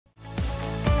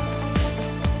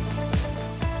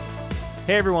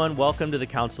Hey everyone, welcome to the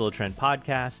Council of Trent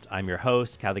podcast. I'm your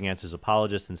host, Catholic Answers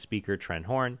apologist and speaker, Trent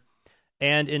Horn.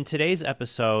 And in today's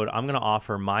episode, I'm going to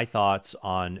offer my thoughts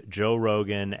on Joe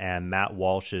Rogan and Matt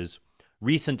Walsh's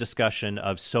recent discussion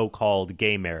of so-called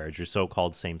gay marriage or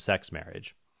so-called same-sex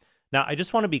marriage. Now, I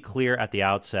just want to be clear at the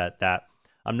outset that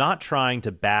I'm not trying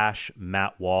to bash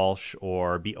Matt Walsh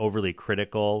or be overly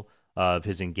critical of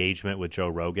his engagement with Joe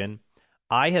Rogan.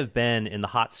 I have been in the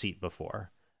hot seat before.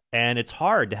 And it's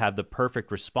hard to have the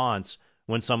perfect response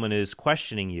when someone is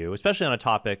questioning you, especially on a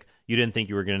topic you didn't think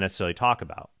you were going to necessarily talk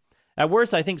about. At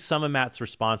worst, I think some of Matt's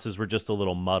responses were just a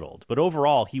little muddled, but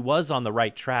overall, he was on the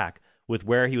right track with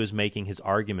where he was making his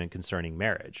argument concerning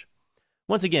marriage.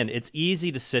 Once again, it's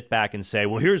easy to sit back and say,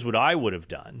 well, here's what I would have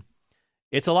done.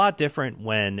 It's a lot different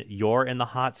when you're in the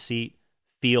hot seat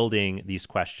fielding these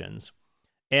questions.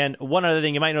 And one other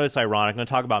thing you might notice ironic, I'm going to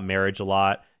talk about marriage a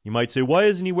lot. You might say, why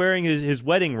isn't he wearing his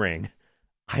wedding ring?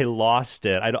 I lost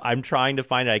it. I'm trying to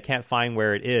find it. I can't find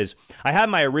where it is. I have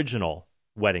my original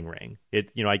wedding ring.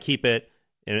 I keep it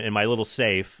in my little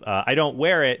safe. I don't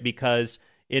wear it because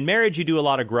in marriage, you do a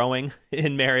lot of growing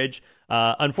in marriage.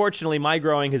 Unfortunately, my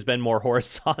growing has been more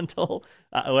horizontal.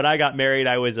 When I got married,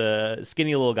 I was a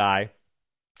skinny little guy.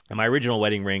 And my original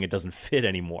wedding ring, it doesn't fit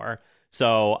anymore.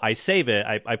 So I save it.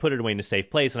 I put it away in a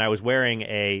safe place. And I was wearing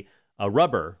a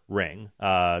rubber ring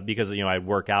because, I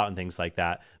work out and things like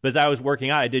that. But as I was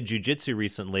working out, I did jujitsu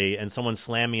recently and someone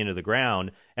slammed me into the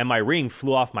ground and my ring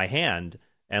flew off my hand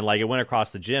and it went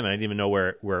across the gym and I didn't even know where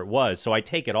it was. So I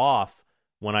take it off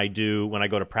when I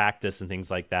go to practice and things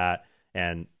like that.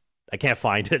 And I can't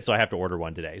find it. So I have to order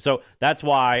one today. So that's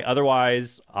why.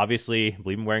 Otherwise, obviously,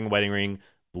 believe in wearing a wedding ring,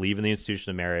 believe in the institution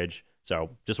of marriage.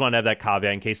 So just wanted to have that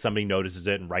caveat in case somebody notices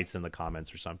it and writes in the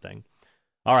comments or something.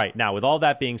 All right, now with all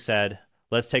that being said,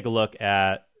 let's take a look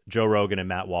at Joe Rogan and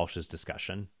Matt Walsh's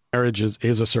discussion. Marriage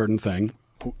is a certain thing,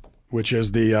 which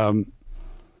is the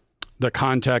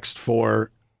context for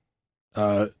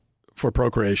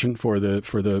procreation, for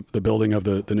the building of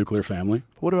the nuclear family.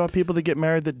 What about people that get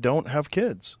married that don't have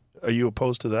kids? Are you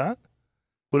opposed to that?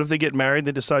 What if they get married,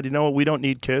 they decide, you know what, we don't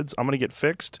need kids, I'm going to get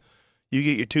fixed. You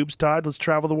get your tubes tied, let's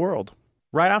travel the world.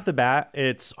 Right off the bat,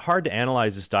 it's hard to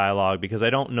analyze this dialogue because I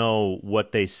don't know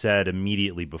what they said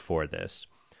immediately before this.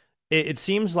 It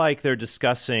seems like they're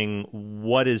discussing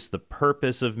what is the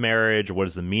purpose of marriage, or what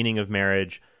is the meaning of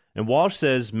marriage. And Walsh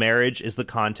says marriage is the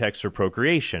context for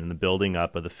procreation, the building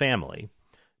up of the family.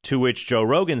 To which Joe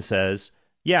Rogan says,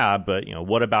 yeah, but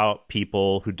what about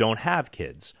people who don't have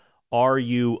kids? Are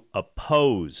you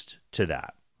opposed to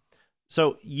that?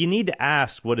 So you need to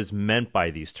ask what is meant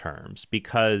by these terms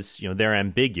because, they're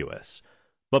ambiguous.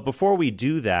 But before we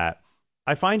do that,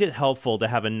 I find it helpful to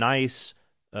have a nice,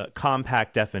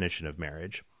 compact definition of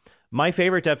marriage. My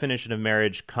favorite definition of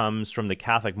marriage comes from the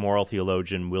Catholic moral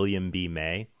theologian William B.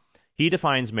 May. He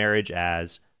defines marriage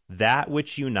as that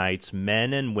which unites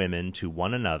men and women to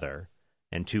one another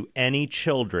and to any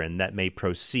children that may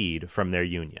proceed from their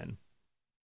union.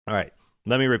 All right,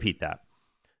 let me repeat that.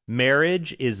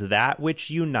 Marriage is that which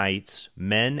unites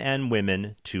men and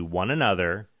women to one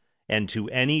another and to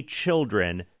any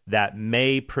children that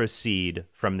may proceed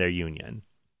from their union.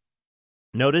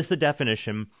 Notice the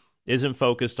definition isn't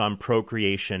focused on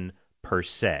procreation per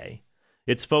se.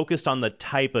 It's focused on the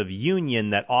type of union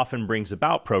that often brings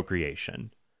about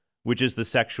procreation, which is the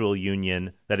sexual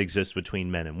union that exists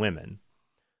between men and women.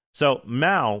 So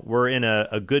now we're in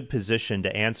a good position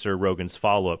to answer Rogan's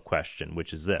follow-up question,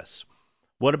 which is this.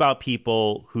 What about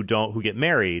people who get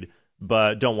married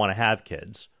but don't want to have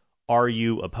kids? Are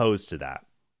you opposed to that?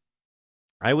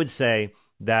 I would say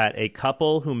that a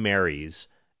couple who marries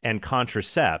and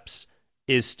contracepts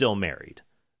is still married.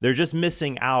 They're just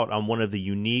missing out on one of the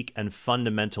unique and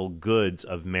fundamental goods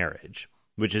of marriage,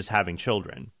 which is having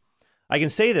children. I can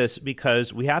say this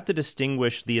because we have to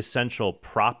distinguish the essential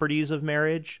properties of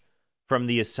marriage from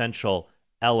the essential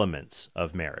elements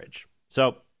of marriage.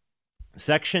 So,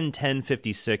 Section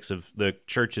 1056 of the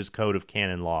Church's Code of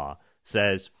Canon Law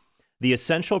says, the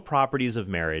essential properties of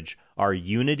marriage are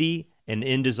unity and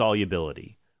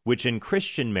indissolubility, which in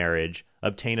Christian marriage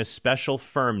obtain a special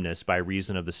firmness by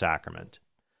reason of the sacrament.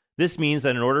 This means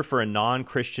that in order for a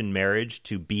non-Christian marriage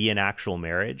to be an actual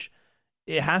marriage,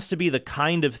 it has to be the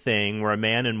kind of thing where a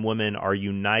man and woman are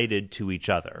united to each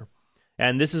other.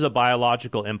 And this is a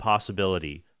biological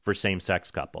impossibility for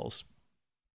same-sex couples.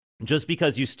 Just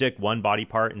because you stick one body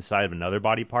part inside of another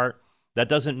body part, that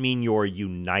doesn't mean you're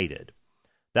united.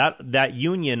 That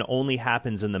union only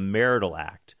happens in the marital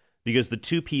act because the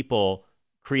two people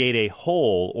create a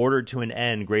whole ordered to an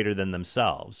end greater than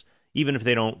themselves, even if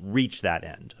they don't reach that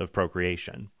end of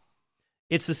procreation.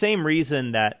 It's the same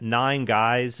reason that 9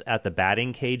 guys at the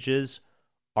batting cages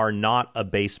are not a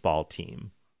baseball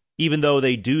team, even though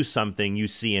they do something you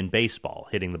see in baseball,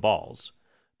 hitting the balls.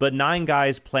 But 9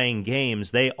 guys playing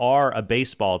games, they are a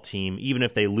baseball team, even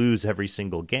if they lose every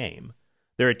single game.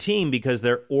 They're a team because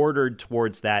they're ordered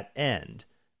towards that end.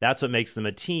 That's what makes them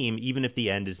a team, even if the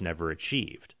end is never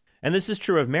achieved. And this is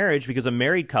true of marriage because a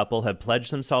married couple have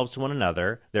pledged themselves to one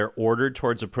another. They're ordered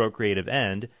towards a procreative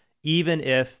end, even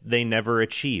if they never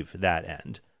achieve that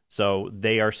end. So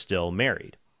they are still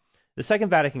married. The Second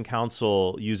Vatican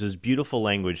Council uses beautiful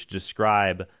language to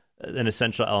describe an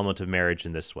essential element of marriage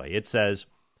in this way. It says,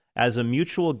 as a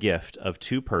mutual gift of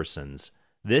 2 persons,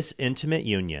 this intimate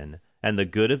union and the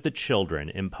good of the children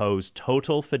impose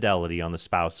total fidelity on the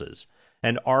spouses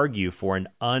and argue for an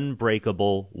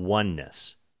unbreakable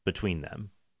oneness between them.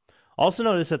 Also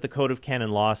notice that the Code of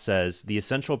Canon Law says the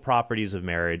essential properties of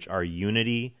marriage are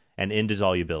unity and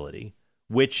indissolubility,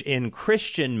 which in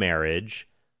Christian marriage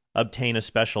obtain a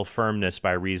special firmness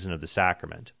by reason of the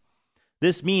sacrament.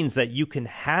 This means that you can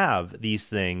have these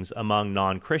things among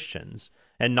non-Christians,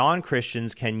 and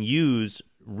non-Christians can use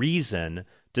reason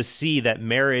to see that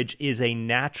marriage is a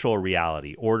natural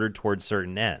reality ordered towards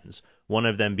certain ends, one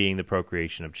of them being the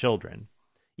procreation of children.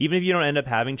 Even if you don't end up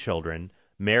having children,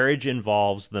 marriage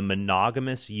involves the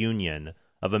monogamous union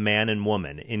of a man and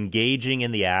woman engaging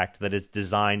in the act that is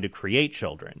designed to create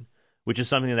children, which is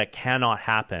something that cannot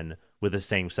happen with a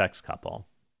same-sex couple.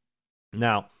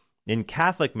 Now, in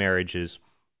Catholic marriages,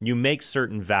 you make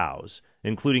certain vows,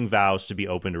 including vows to be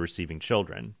open to receiving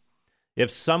children.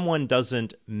 If someone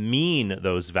doesn't mean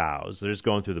those vows, they're just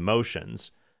going through the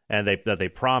motions, and that they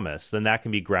promise, then that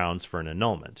can be grounds for an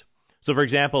annulment. So, for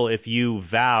example, if you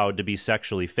vowed to be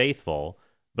sexually faithful,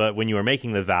 but when you were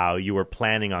making the vow, you were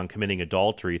planning on committing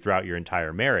adultery throughout your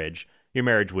entire marriage, your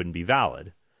marriage wouldn't be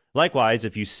valid. Likewise,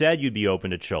 if you said you'd be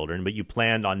open to children, but you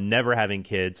planned on never having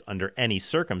kids under any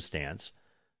circumstance,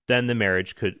 then the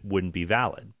marriage wouldn't be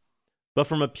valid. But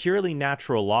from a purely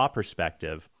natural law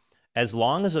perspective, as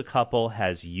long as a couple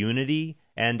has unity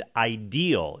and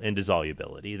ideal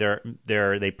indissolubility,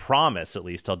 they promise at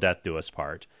least till death do us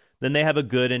part, then they have a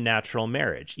good and natural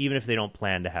marriage, even if they don't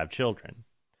plan to have children.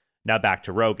 Now back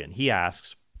to Rogan. He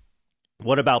asks,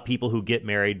 what about people who get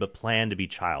married but plan to be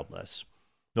childless?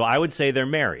 Well, I would say they're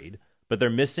married, but they're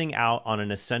missing out on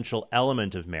an essential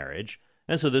element of marriage,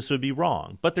 and so this would be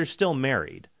wrong. But they're still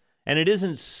married, and it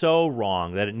isn't so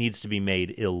wrong that it needs to be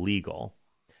made illegal.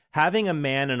 Having a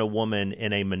man and a woman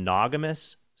in a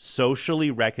monogamous,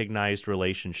 socially recognized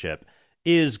relationship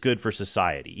is good for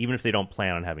society, even if they don't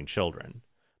plan on having children.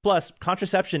 Plus,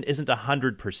 contraception isn't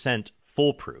 100%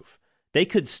 foolproof. They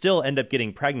could still end up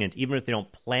getting pregnant, even if they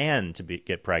don't plan to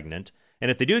get pregnant. And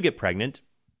if they do get pregnant,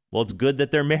 well, it's good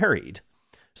that they're married.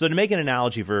 So to make an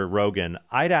analogy for Rogan,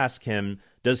 I'd ask him,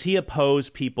 does he oppose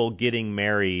people getting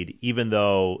married even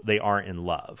though they aren't in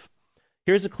love?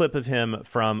 Here's a clip of him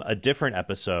from a different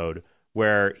episode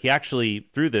where he actually,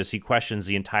 through this, he questions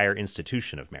the entire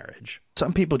institution of marriage.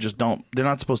 Some people just don't, they're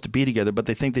not supposed to be together, but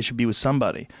they think they should be with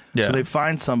somebody. Yeah. So they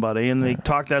find somebody and they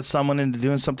talk that someone into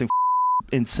doing something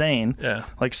insane,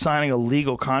 like signing a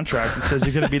legal contract that says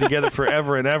you're going to be together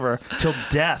forever and ever till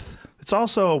death. It's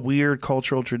also a weird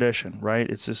cultural tradition, right?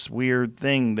 It's this weird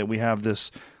thing that we have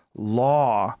this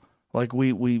law, like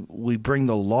we bring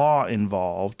the law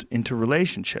involved into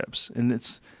relationships, and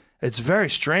it's very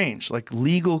strange, like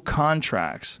legal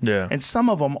contracts. Yeah. And some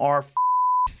of them are,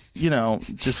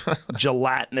 just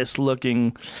gelatinous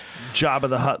looking, Jabba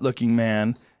the Hutt looking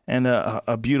man and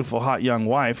a beautiful hot young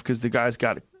wife because the guy's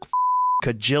got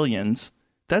cajillions.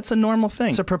 That's a normal thing.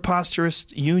 It's a preposterous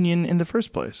union in the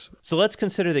first place. So let's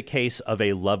consider the case of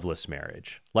a loveless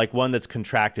marriage, like one that's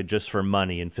contracted just for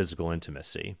money and physical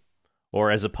intimacy. Or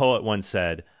as a poet once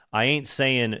said, I ain't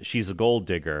saying she's a gold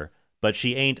digger, but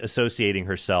she ain't associating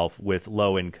herself with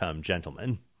low-income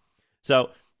gentlemen.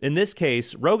 So in this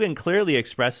case, Rogan clearly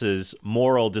expresses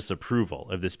moral disapproval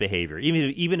of this behavior,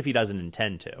 even if he doesn't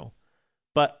intend to.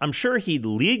 But I'm sure he'd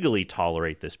legally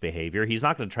tolerate this behavior. He's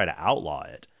not going to try to outlaw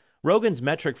it. Rogan's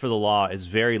metric for the law is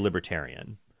very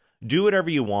libertarian. Do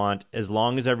whatever you want as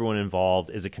long as everyone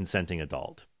involved is a consenting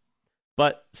adult.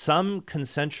 But some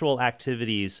consensual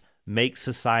activities make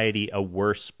society a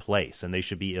worse place, and they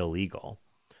should be illegal.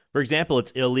 For example,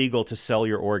 it's illegal to sell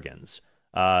your organs,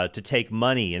 to take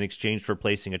money in exchange for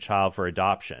placing a child for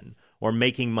adoption, or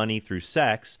making money through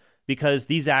sex, because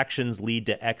these actions lead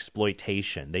to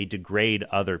exploitation. They degrade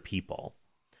other people.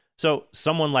 So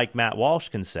someone like Matt Walsh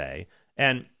can say,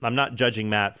 and I'm not judging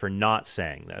Matt for not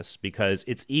saying this, because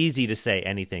it's easy to say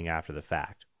anything after the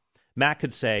fact. Matt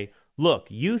could say, look,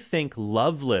 you think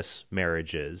loveless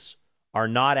marriages are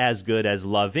not as good as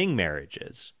loving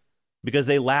marriages because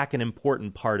they lack an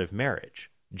important part of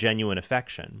marriage, genuine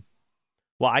affection.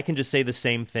 Well, I can just say the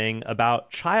same thing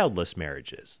about childless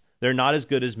marriages. They're not as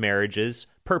good as marriages,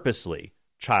 purposely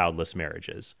childless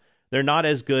marriages. They're not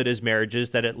as good as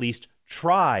marriages that at least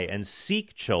try and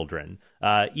seek children,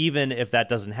 even if that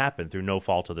doesn't happen through no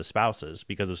fault of the spouses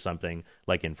because of something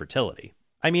like infertility.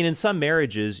 I mean, in some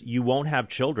marriages, you won't have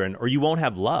children or you won't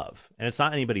have love, and it's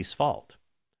not anybody's fault.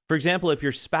 For example, if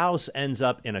your spouse ends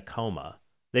up in a coma,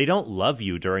 they don't love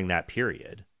you during that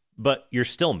period, but you're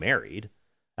still married.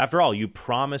 After all, you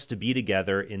promised to be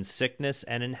together in sickness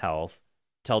and in health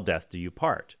till death do you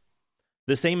part.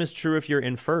 The same is true if you're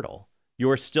infertile.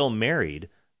 You're still married,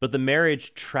 but the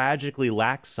marriage tragically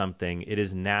lacks something it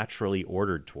is naturally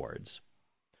ordered towards.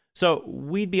 So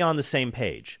we'd be on the same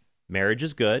page. Marriage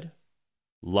is good.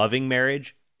 Loving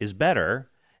marriage is better.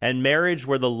 And marriage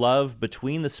where the love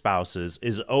between the spouses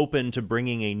is open to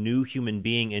bringing a new human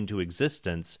being into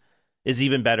existence is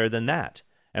even better than that.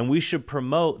 And we should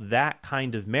promote that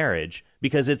kind of marriage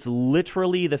because it's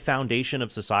literally the foundation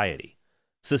of society.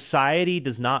 Society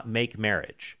does not make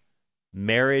marriage.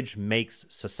 Marriage makes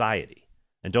society.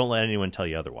 And don't let anyone tell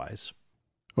you otherwise.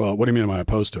 Well, what do you mean am I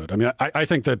opposed to it? I mean, I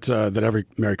think that that every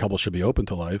married couple should be open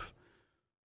to life.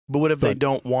 But what if they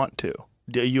don't want to?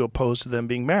 Are you opposed to them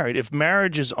being married? If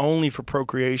marriage is only for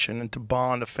procreation and to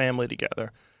bond a family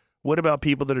together, what about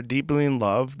people that are deeply in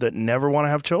love that never want to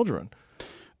have children?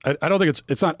 I don't think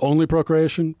it's not only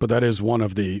procreation, but that is one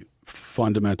of the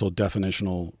fundamental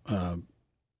definitional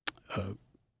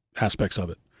aspects of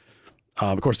it.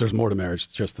 Of course, there's more to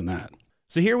marriage just than that.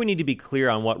 So here we need to be clear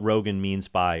on what Rogan means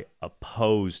by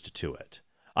opposed to it.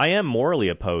 I am morally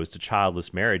opposed to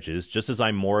childless marriages, just as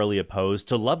I'm morally opposed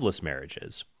to loveless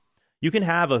marriages. You can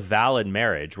have a valid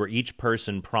marriage where each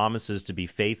person promises to be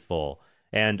faithful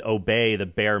and obey the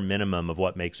bare minimum of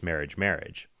what makes marriage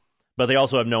marriage. But they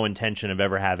also have no intention of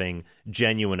ever having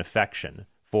genuine affection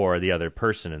for the other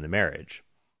person in the marriage.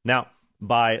 Now,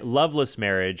 by loveless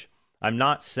marriage, I'm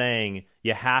not saying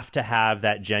you have to have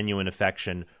that genuine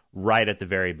affection right at the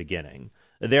very beginning.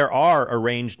 There are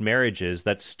arranged marriages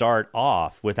that start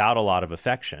off without a lot of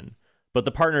affection, but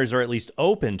the partners are at least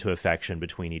open to affection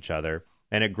between each other,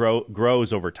 and it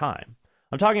grows over time.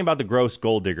 I'm talking about the gross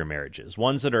gold digger marriages,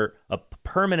 ones that are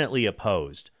permanently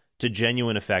opposed to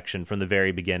genuine affection from the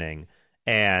very beginning,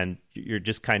 and you're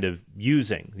just kind of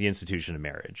using the institution of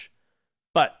marriage.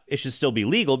 But it should still be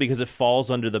legal because it falls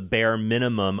under the bare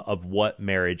minimum of what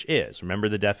marriage is. Remember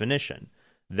the definition.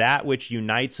 That which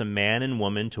unites a man and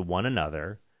woman to one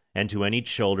another and to any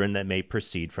children that may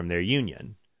proceed from their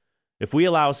union. If we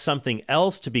allow something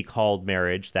else to be called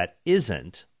marriage that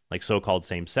isn't, like so-called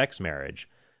same-sex marriage,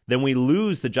 then we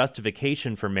lose the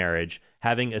justification for marriage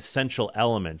having essential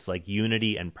elements like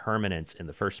unity and permanence in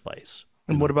the first place.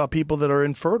 And what about people that are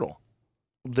infertile?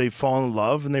 They fall in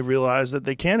love and they realize that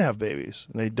they can have babies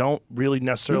and they don't really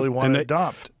necessarily want to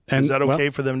adopt. Is that okay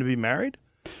for them to be married?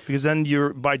 Because then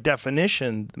you're, by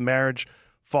definition, the marriage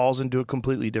falls into a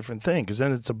completely different thing because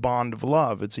then it's a bond of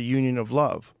love. It's a union of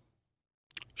love.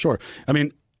 Sure. I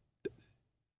mean,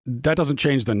 that doesn't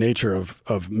change the nature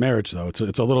of marriage, though. It's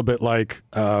a little bit like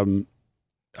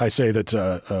I say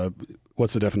that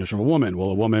what's the definition of a woman? Well,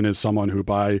 a woman is someone who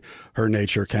by her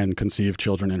nature can conceive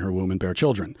children in her womb and bear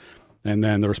children. And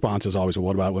then the response is always, well,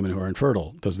 what about women who are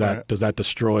infertile? Does that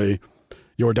destroy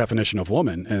your definition of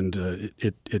woman? And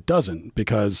it doesn't,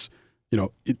 because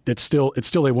it's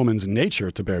still a woman's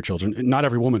nature to bear children. Not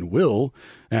every woman will,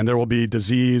 and there will be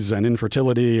disease and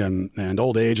infertility and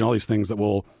old age and all these things that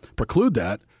will preclude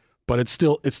that. But it's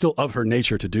still of her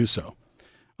nature to do so.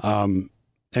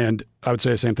 And I would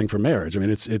say the same thing for marriage. I mean,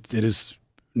 it is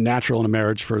natural in a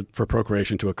marriage for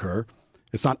procreation to occur.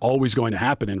 It's not always going to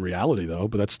happen in reality, though,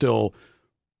 but that's still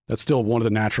one of the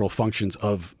natural functions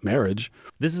of marriage.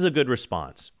 This is a good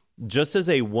response. Just as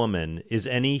a woman is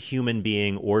any human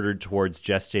being ordered towards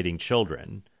gestating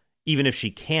children, even if she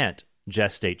can't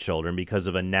gestate children because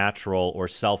of a natural or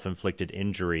self-inflicted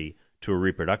injury to her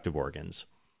reproductive organs,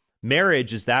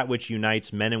 marriage is that which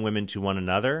unites men and women to one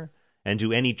another and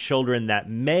to any children that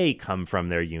may come from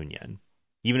their union,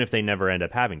 even if they never end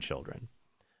up having children.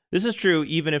 This is true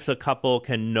even if the couple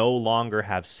can no longer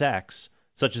have sex,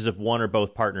 such as if one or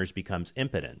both partners becomes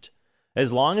impotent.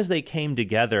 As long as they came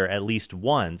together at least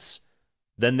once,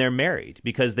 then they're married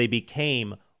because they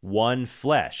became one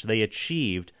flesh. They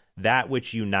achieved that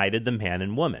which united the man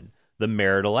and woman, the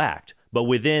marital act, but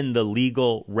within the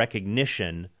legal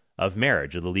recognition of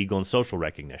marriage, or the legal and social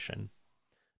recognition.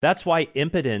 That's why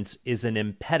impotence is an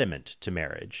impediment to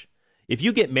marriage. If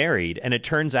you get married and it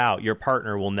turns out your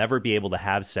partner will never be able to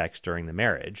have sex during the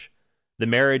marriage, the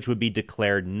marriage would be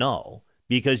declared null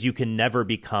because you can never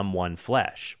become one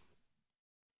flesh.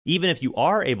 Even if you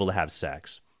are able to have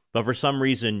sex, but for some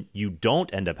reason you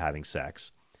don't end up having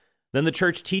sex, then the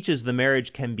church teaches the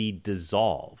marriage can be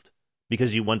dissolved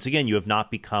because once again, you have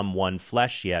not become one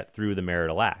flesh yet through the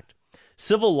marital act.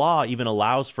 Civil law even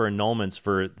allows for annulments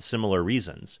for similar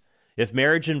reasons. If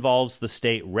marriage involves the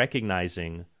state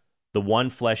recognizing the one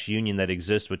flesh union that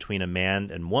exists between a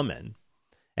man and woman,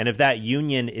 and if that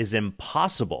union is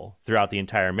impossible throughout the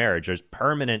entire marriage, there's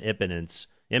permanent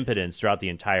impotence throughout the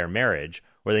entire marriage,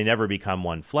 or they never become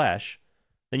one flesh,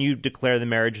 then you declare the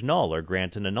marriage null or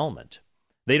grant an annulment.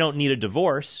 They don't need a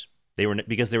divorce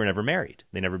because they were never married.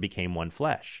 They never became one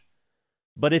flesh.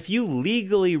 But if you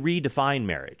legally redefine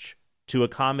marriage to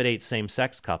accommodate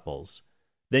same-sex couples,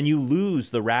 then you lose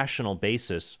the rational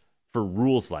basis for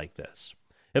rules like this.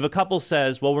 If a couple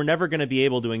says, well, we're never going to be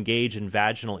able to engage in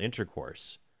vaginal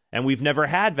intercourse, and we've never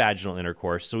had vaginal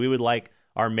intercourse, so we would like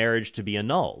our marriage to be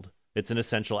annulled. It's an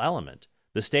essential element.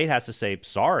 The state has to say,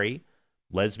 sorry,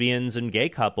 lesbians and gay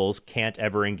couples can't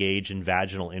ever engage in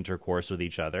vaginal intercourse with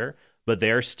each other, but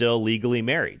they're still legally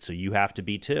married, so you have to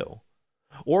be too.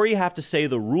 Or you have to say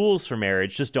the rules for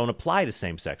marriage just don't apply to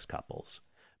same-sex couples.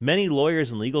 Many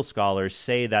lawyers and legal scholars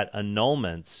say that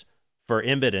annulments for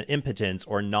impotence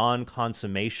or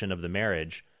non-consummation of the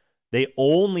marriage, they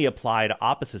only apply to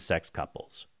opposite-sex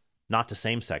couples, not to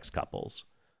same-sex couples.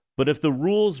 But if the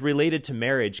rules related to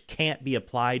marriage can't be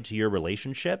applied to your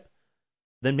relationship,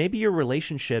 then maybe your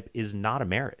relationship is not a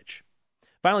marriage.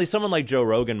 Finally, someone like Joe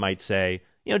Rogan might say,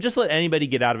 just let anybody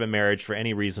get out of a marriage for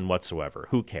any reason whatsoever.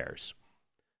 Who cares?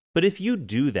 But if you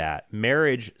do that,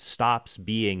 marriage stops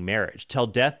being marriage. Till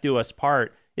death do us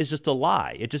part is just a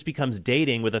lie. It just becomes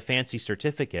dating with a fancy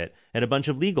certificate and a bunch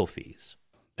of legal fees.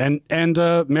 And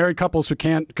married couples who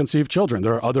can't conceive children,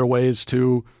 there are other ways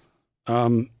to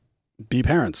be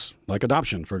parents, like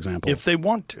adoption, for example. If they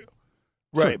want to.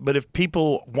 Right. Sure. But if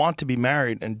people want to be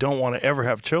married and don't want to ever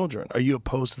have children, are you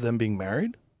opposed to them being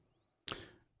married?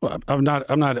 Well, I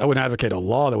wouldn't advocate a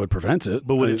law that would prevent it.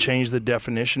 But would it change the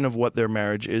definition of what their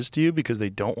marriage is to you because they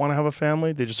don't want to have a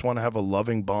family? They just want to have a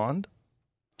loving bond?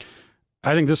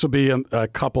 I think this will be a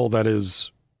couple that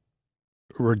is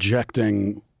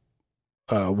rejecting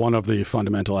one of the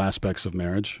fundamental aspects of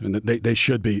marriage, and they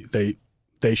should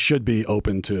be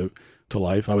open to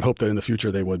life. I would hope that in the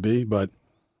future they would be, but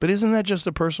isn't that just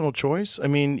a personal choice? I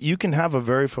mean, you can have a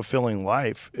very fulfilling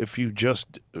life if you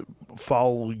just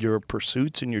follow your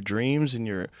pursuits and your dreams and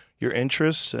your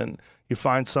interests, and you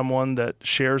find someone that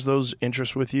shares those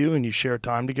interests with you and you share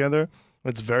time together.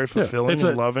 It's very fulfilling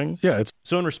and loving. Yeah.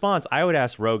 So in response, I would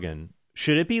ask Rogan,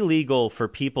 should it be legal for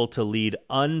people to lead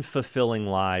unfulfilling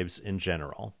lives in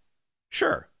general?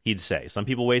 Sure, he'd say. Some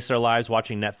people waste their lives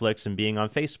watching Netflix and being on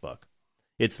Facebook.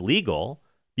 It's legal.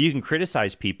 You can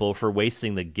criticize people for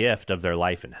wasting the gift of their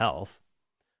life and health.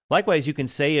 Likewise, you can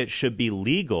say it should be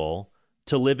legal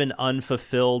to live an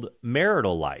unfulfilled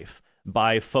marital life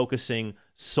by focusing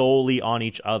solely on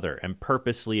each other and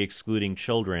purposely excluding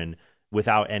children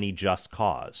without any just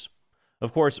cause.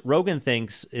 Of course, Rogan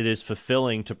thinks it is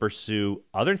fulfilling to pursue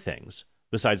other things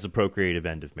besides the procreative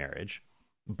end of marriage,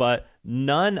 but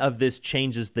none of this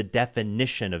changes the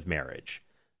definition of marriage,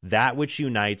 that which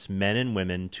unites men and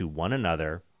women to one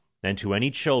another and to any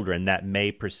children that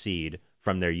may proceed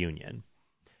from their union.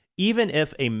 Even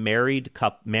if a married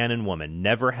man and woman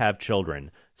never have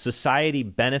children, society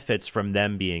benefits from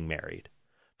them being married.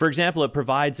 For example, it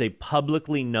provides a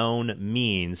publicly known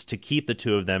means to keep the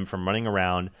two of them from running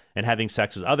around and having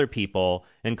sex with other people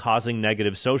and causing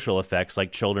negative social effects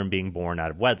like children being born out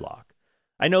of wedlock.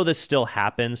 I know this still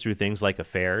happens through things like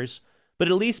affairs, but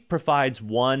at least provides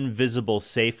one visible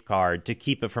safeguard to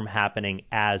keep it from happening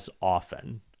as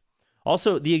often.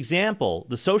 Also,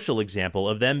 the social example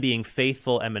of them being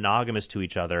faithful and monogamous to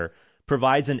each other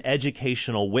provides an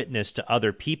educational witness to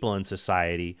other people in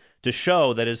society to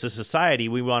show that as a society,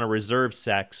 we want to reserve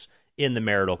sex in the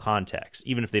marital context,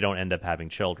 even if they don't end up having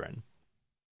children.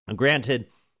 And granted,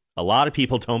 a lot of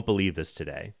people don't believe this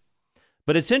today.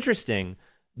 But it's interesting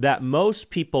that most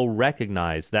people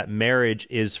recognize that marriage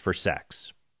is for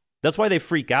sex. That's why they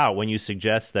freak out when you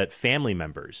suggest that family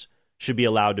members should be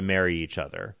allowed to marry each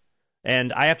other.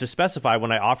 And I have to specify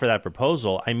when I offer that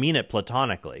proposal, I mean it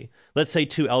platonically. Let's say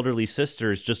two elderly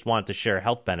sisters just want to share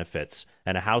health benefits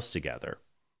and a house together.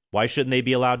 Why shouldn't they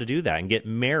be allowed to do that and get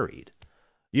married?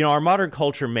 Our modern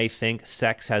culture may think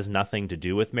sex has nothing to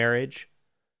do with marriage,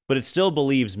 but it still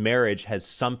believes marriage has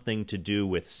something to do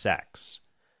with sex.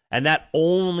 And that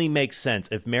only makes sense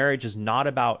if marriage is not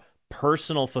about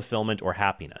personal fulfillment or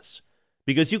happiness,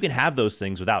 because you can have those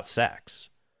things without sex.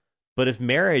 But if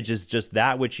marriage is just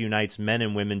that which unites men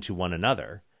and women to one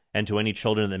another and to any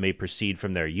children that may proceed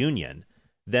from their union,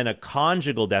 then a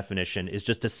conjugal definition is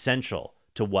just essential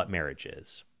to what marriage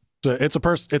is. So it's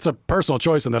a personal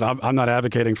choice, in that I'm not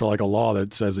advocating for like a law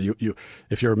that says that you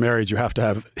if you're married you have to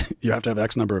have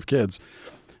X number of kids.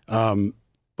 But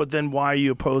then why are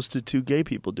you opposed to two gay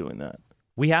people doing that?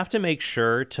 We have to make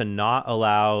sure to not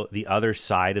allow the other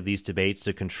side of these debates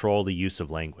to control the use of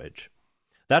language.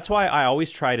 That's why I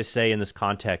always try to say in this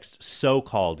context,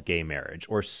 so-called gay marriage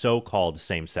or so-called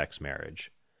same-sex marriage.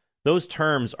 Those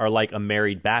terms are like a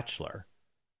married bachelor.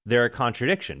 They're a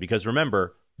contradiction because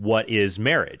remember, what is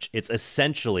marriage? It's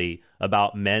essentially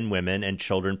about men, women, and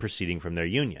children proceeding from their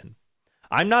union.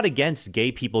 I'm not against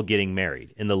gay people getting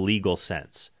married in the legal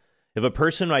sense. If a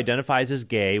person who identifies as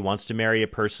gay wants to marry a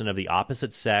person of the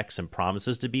opposite sex and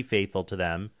promises to be faithful to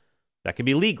them, that can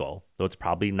be legal, though it's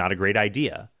probably not a great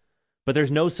idea. But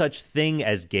there's no such thing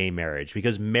as gay marriage,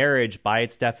 because marriage, by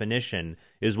its definition,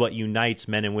 is what unites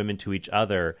men and women to each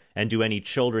other and to any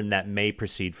children that may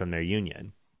proceed from their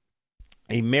union.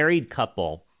 A married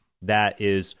couple that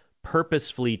is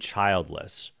purposefully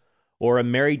childless, or a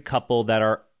married couple that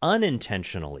are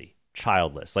unintentionally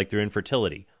childless, like through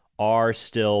infertility, are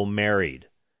still married.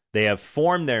 They have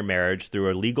formed their marriage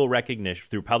through a legal recognition,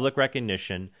 through public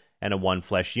recognition, and a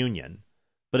one-flesh union.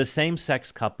 But a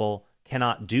same-sex couple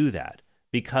cannot do that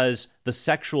because the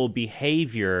sexual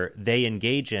behavior they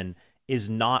engage in is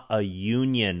not a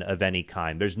union of any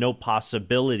kind. There's no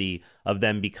possibility of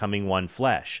them becoming one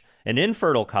flesh. An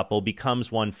infertile couple becomes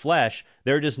one flesh.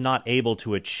 They're just not able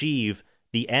to achieve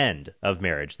the end of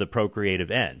marriage, the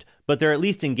procreative end. But they're at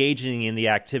least engaging in the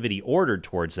activity ordered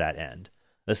towards that end.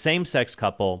 A same-sex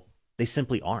couple, they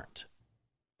simply aren't.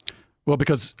 Well,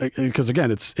 because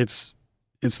again, it's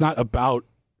not about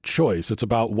choice. It's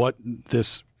about what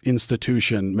this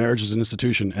institution, marriage is an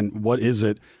institution, and what is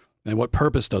it, and what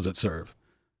purpose does it serve?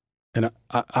 And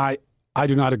I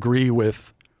do not agree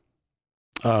with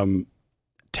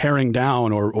tearing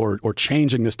down or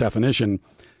changing this definition,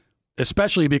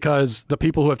 especially because the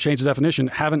people who have changed the definition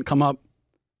haven't come up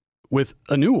with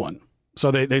a new one.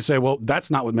 So they say, well, that's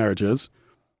not what marriage is.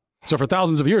 So for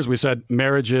thousands of years, we said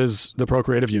marriage is the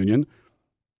procreative union.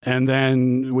 And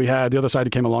then we had the other side who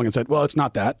came along and said, well, it's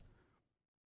not that.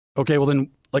 Okay, well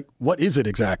then, like, what is it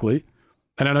exactly?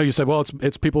 And I know you said, well,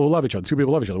 it's people who love each other. Two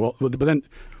people love each other. Well, but then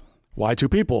why two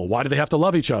people? Why do they have to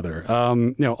love each other?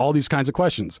 All these kinds of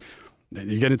questions.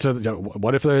 You get into,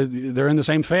 what if they're in the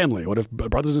same family? What if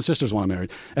brothers and sisters want to marry?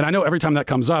 And I know every time that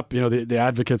comes up, the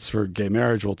advocates for gay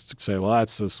marriage will say, well,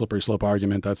 that's a slippery slope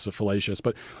argument. That's a fallacious.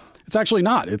 But it's actually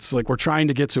not. It's like we're trying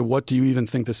to get to what do you even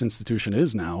think this institution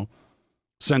is now,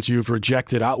 since you've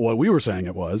rejected out what we were saying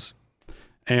it was.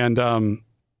 And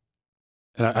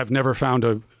I've never found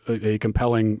a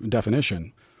compelling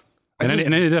definition. And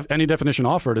any definition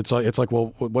offered, it's like,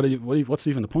 well, what's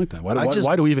even the point then?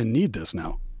 Why do we even need this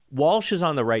now? Walsh is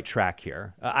on the right track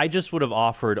here. I just would have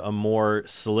offered a more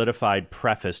solidified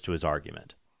preface to his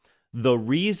argument. The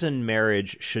reason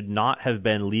marriage should not have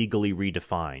been legally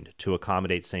redefined to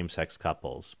accommodate same-sex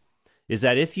couples is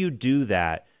that if you do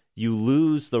that, you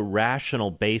lose the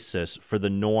rational basis for the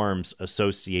norms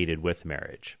associated with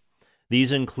marriage.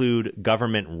 These include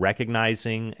government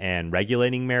recognizing and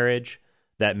regulating marriage,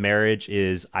 that marriage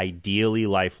is ideally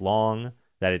lifelong,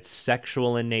 that it's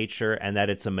sexual in nature, and that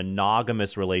it's a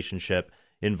monogamous relationship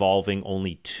involving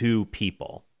only two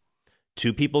people.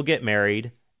 Two people get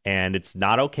married, and it's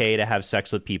not okay to have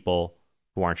sex with people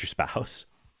who aren't your spouse.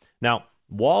 Now,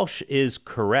 Walsh is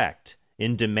correct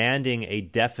in demanding a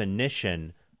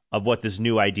definition of what this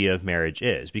new idea of marriage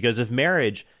is, because if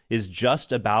marriage is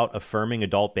just about affirming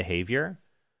adult behavior,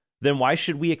 then why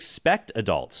should we expect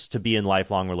adults to be in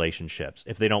lifelong relationships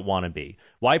if they don't want to be?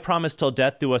 Why promise till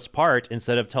death do us part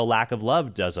instead of till lack of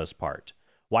love does us part?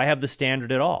 Why have the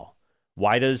standard at all?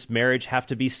 Why does marriage have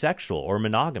to be sexual or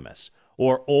monogamous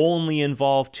or only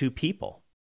involve two people?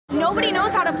 Nobody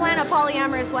knows how to plan a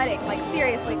polyamorous wedding, like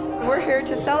seriously. We're here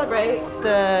to celebrate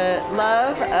the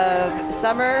love of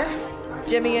Summer,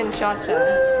 Jimmy, and Cha-Cha.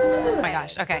 Oh my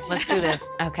gosh, okay, let's do this.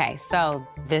 Okay, so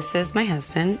this is my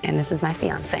husband and this is my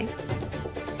fiance.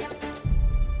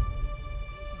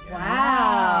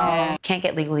 Wow. Can't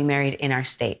get legally married in our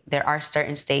state. There are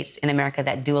certain states in America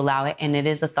that do allow it, and it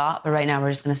is a thought, but right now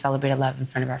we're just gonna celebrate love in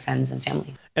front of our friends and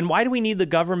family. And why do we need the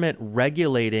government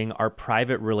regulating our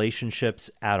private relationships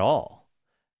at all?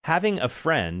 Having a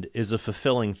friend is a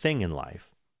fulfilling thing in life.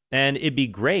 And it'd be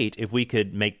great if we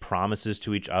could make promises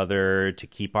to each other to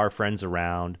keep our friends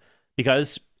around,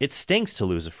 because it stinks to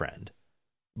lose a friend.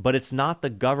 But it's not the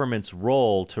government's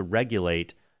role to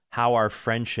regulate how our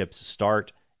friendships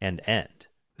start and end.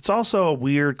 It's also a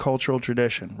weird cultural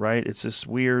tradition, right? It's this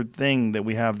weird thing that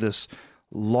we have this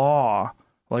law,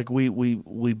 like we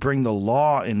bring the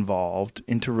law involved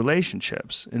into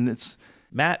relationships. And it's...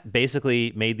 Matt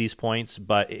basically made these points,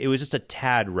 but it was just a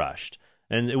tad rushed.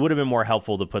 And it would have been more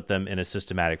helpful to put them in a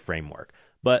systematic framework.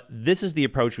 But this is the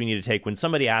approach we need to take when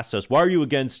somebody asks us, why are you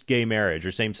against gay marriage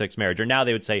or same-sex marriage? Or now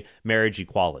they would say marriage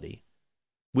equality.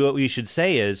 What we should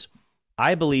say is,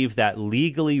 I believe that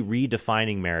legally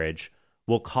redefining marriage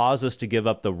will cause us to give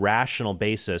up the rational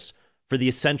basis for the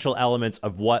essential elements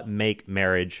of what make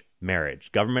marriage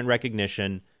marriage. Government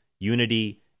recognition,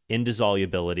 unity,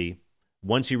 indissolubility.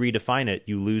 Once you redefine it,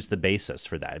 you lose the basis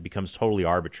for that. It becomes totally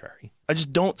arbitrary. I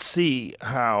just don't see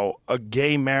how a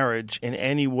gay marriage in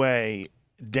any way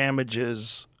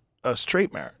damages a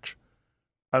straight marriage.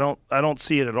 I don't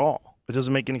see it at all. It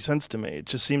doesn't make any sense to me. It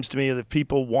just seems to me that if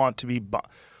people want to be...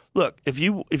 Look, if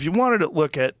you wanted to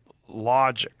look at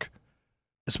logic,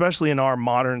 especially in our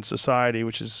modern society,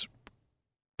 which is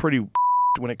pretty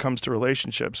when it comes to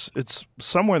relationships, it's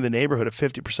somewhere in the neighborhood of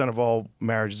 50% of all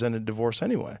marriages end in divorce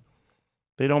anyway.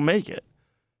 They don't make it.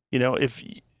 You know,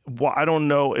 I don't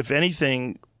know if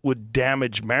anything would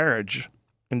damage marriage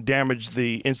and damage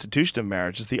the institution of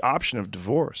marriage is the option of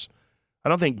divorce. I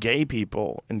don't think gay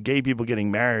people and gay people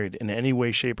getting married in any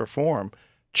way, shape, or form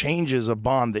changes a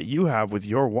bond that you have with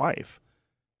your wife.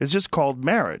 It's just called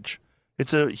marriage.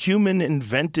 It's a human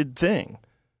invented thing.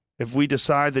 If we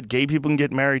decide that gay people can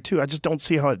get married too, I just don't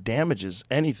see how it damages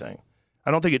anything. I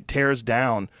don't think it tears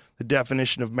down the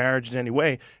definition of marriage in any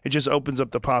way. It just opens up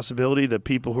the possibility that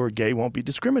people who are gay won't be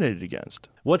discriminated against.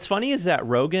 What's funny is that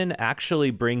Rogan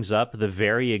actually brings up the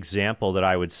very example that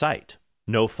I would cite,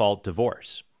 no-fault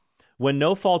divorce. When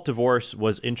no-fault divorce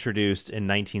was introduced in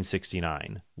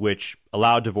 1969, which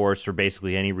allowed divorce for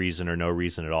basically any reason or no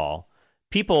reason at all,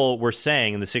 people were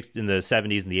saying in the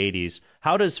 70s and the 80s,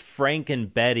 how does Frank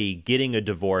and Betty getting a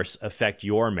divorce affect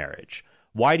your marriage?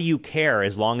 Why do you care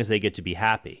as long as they get to be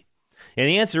happy? And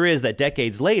the answer is that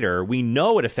decades later, we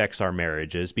know it affects our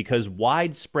marriages because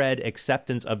widespread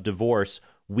acceptance of divorce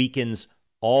weakens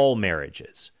all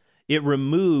marriages. It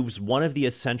removes one of the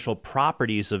essential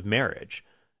properties of marriage.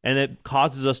 And it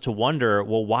causes us to wonder,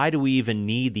 well, why do we even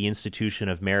need the institution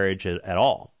of marriage at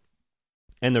all?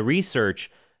 And the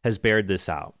research has bared this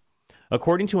out.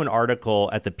 According to an article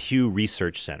at the Pew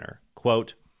Research Center,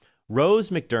 quote, Rose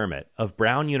McDermott of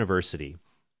Brown University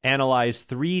analyzed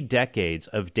 3 decades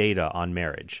of data on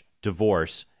marriage,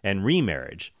 divorce, and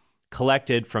remarriage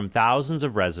collected from thousands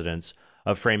of residents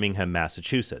of Framingham,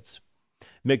 Massachusetts.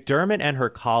 McDermott and her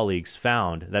colleagues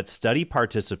found that study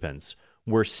participants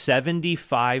were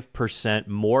 75%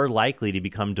 more likely to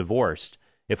become divorced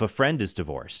if a friend is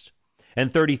divorced,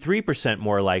 and 33%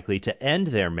 more likely to end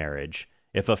their marriage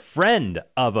if a friend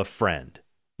of a friend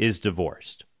is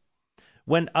divorced.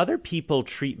 When other people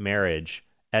treat marriage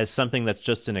as something that's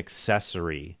just an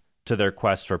accessory to their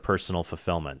quest for personal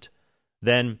fulfillment,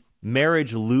 then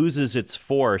marriage loses its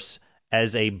force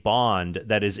as a bond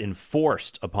that is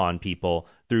enforced upon people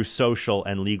through social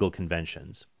and legal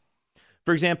conventions.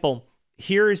 For example,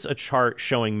 here's a chart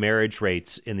showing marriage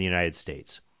rates in the United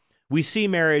States. We see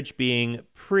marriage being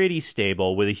pretty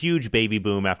stable with a huge baby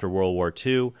boom after World War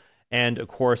II and a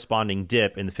corresponding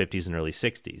dip in the 50s and early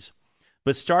 60s.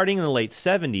 But starting in the late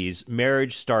 70s,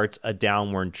 marriage starts a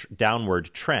downward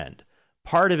trend,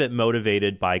 part of it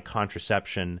motivated by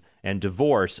contraception and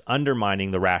divorce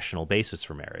undermining the rational basis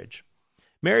for marriage.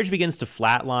 Marriage begins to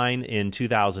flatline in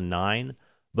 2009,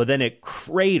 but then it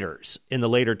craters in the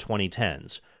later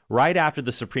 2010s, right after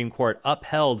the Supreme Court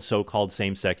upheld so-called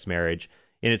same-sex marriage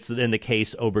in the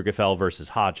case Obergefell versus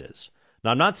Hodges. Now,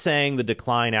 I'm not saying the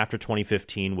decline after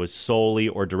 2015 was solely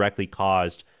or directly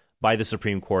caused by the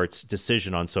Supreme Court's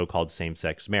decision on so-called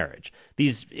same-sex marriage.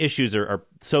 These issues are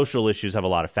social issues, have a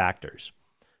lot of factors.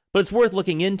 But it's worth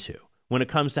looking into when it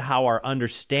comes to how our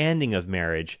understanding of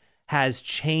marriage has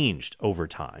changed over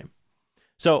time.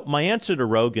 So my answer to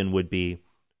Rogan would be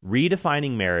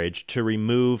redefining marriage to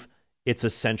remove its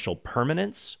essential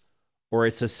permanence or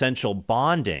its essential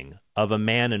bonding of a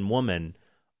man and woman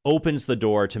opens the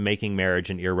door to making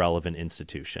marriage an irrelevant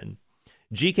institution.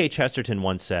 G.K. Chesterton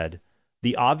once said,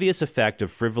 "The obvious effect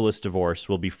of frivolous divorce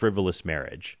will be frivolous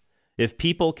marriage. If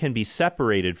people can be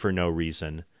separated for no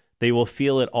reason, they will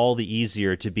feel it all the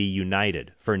easier to be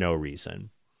united for no reason."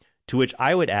 To which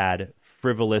I would add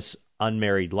frivolous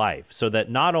unmarried life, so that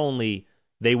not only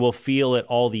they will feel it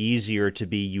all the easier to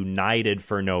be united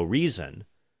for no reason,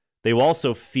 they will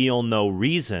also feel no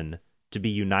reason to be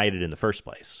united in the first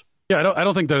place. Yeah, I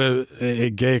don't think that a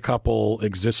gay couple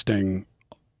existing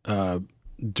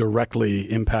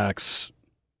directly impacts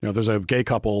there's a gay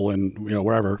couple and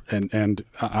wherever, and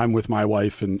I'm with my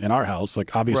wife in our house.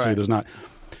 Like obviously there's not.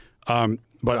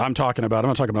 But I'm not talking about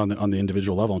on the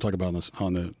individual level. I'm talking about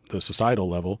on the societal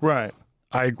level. Right.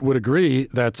 I would agree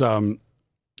that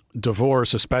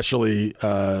divorce, especially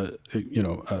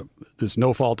this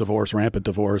no-fault divorce, rampant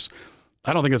divorce.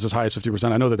 I don't think it's as high as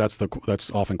 50%. I know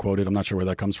that's often quoted. I'm not sure where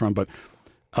that comes from, but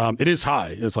it is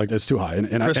high. It's too high.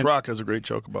 And Chris Rock has a great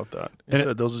joke about that. He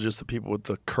said those are just the people with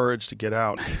the courage to get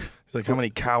out. It's like, how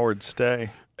many cowards stay?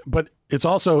 But it's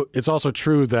also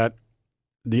true that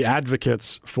the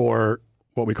advocates for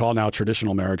what we call now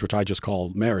traditional marriage, which I just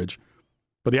call marriage,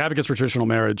 but the advocates for traditional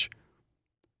marriage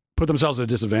put themselves at a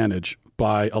disadvantage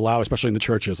by especially in the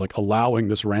churches, like allowing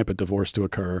this rampant divorce to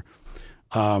occur.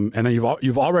 And then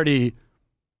you've already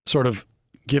sort of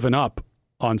given up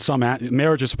on some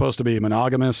marriage is supposed to be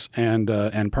monogamous and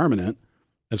permanent,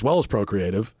 as well as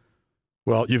procreative.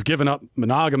 Well, you've given up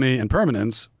monogamy and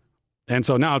permanence, and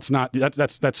so now it's not.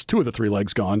 That's two of the three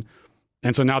legs gone,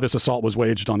 and so now this assault was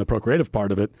waged on the procreative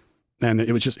part of it, and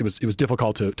it was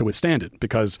difficult to withstand it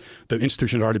because the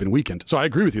institution had already been weakened. So I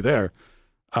agree with you there,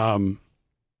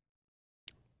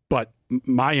 but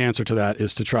my answer to that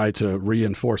is to try to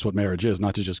reinforce what marriage is,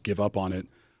 not to just give up on it.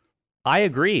 I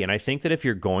agree, and I think that if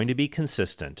you're going to be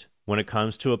consistent when it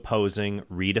comes to opposing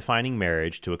redefining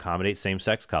marriage to accommodate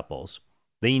same-sex couples,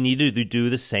 then you need to do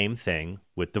the same thing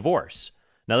with divorce.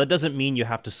 Now, that doesn't mean you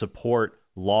have to support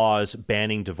laws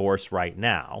banning divorce right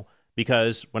now,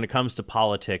 because when it comes to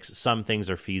politics, some things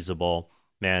are feasible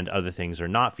and other things are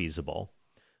not feasible.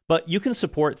 But you can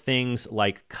support things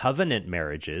like covenant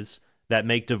marriages that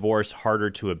make divorce harder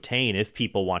to obtain if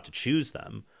people want to choose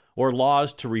them, or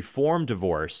laws to reform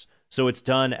divorce so it's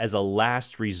done as a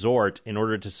last resort in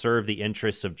order to serve the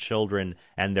interests of children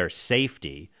and their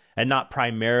safety, and not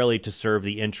primarily to serve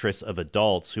the interests of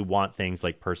adults who want things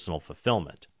like personal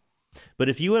fulfillment. But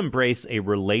if you embrace a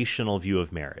relational view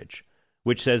of marriage,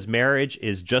 which says marriage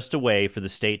is just a way for the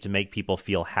state to make people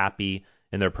feel happy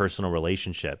in their personal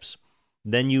relationships,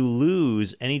 then you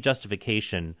lose any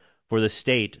justification for the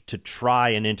state to try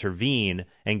and intervene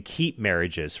and keep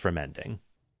marriages from ending.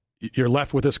 You're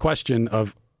left with this question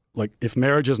of, like, if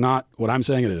marriage is not what I'm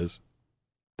saying it is,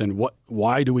 then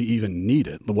why do we even need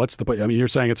it? What's the point? I mean, you're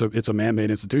saying it's a man-made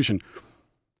institution.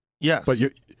 Yes. But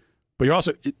you're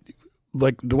also,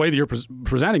 like, the way that you're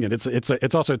presenting it, it's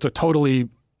a totally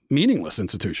meaningless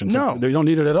institution. So they don't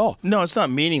need it at all. No, it's not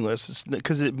meaningless. It's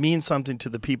because it means something to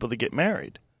the people that get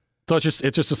married. So it's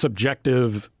just a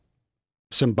subjective,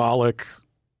 symbolic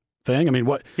thing. I mean,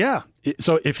 what? Yeah.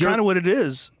 So if you're kind of what it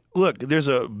is. Look, there's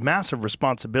a massive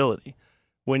responsibility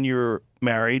when you're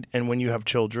married and when you have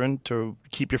children to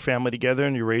keep your family together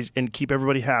and you raise and keep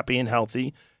everybody happy and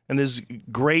healthy. And there's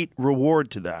great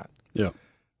reward to that. Yeah.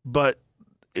 But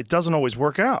it doesn't always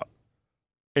work out.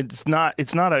 It's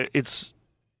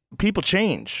people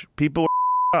change. People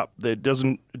are up. It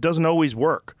doesn't always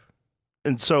work.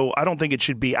 And so I don't think it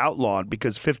should be outlawed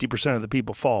because 50% of the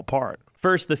people fall apart.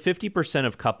 First, the 50%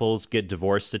 of couples get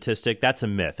divorced statistic, that's a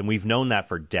myth, and we've known that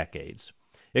for decades.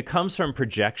 It comes from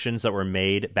projections that were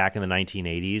made back in the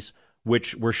 1980s,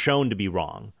 which were shown to be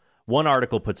wrong. One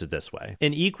article puts it this way: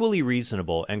 an equally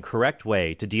reasonable and correct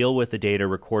way to deal with the data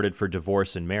recorded for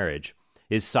divorce and marriage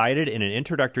is cited in an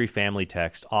introductory family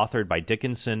text authored by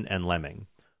Dickinson and Lemming,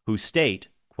 who state,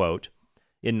 quote,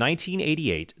 "In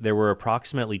 1988, there were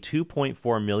approximately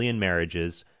 2.4 million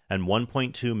marriages and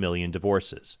 1.2 million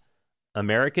divorces.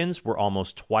 Americans were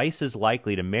almost twice as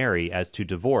likely to marry as to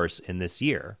divorce in this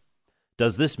year.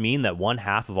 Does this mean that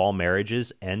 1/2 of all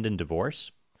marriages end in divorce?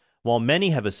 While many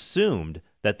have assumed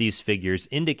that these figures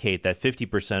indicate that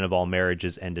 50% of all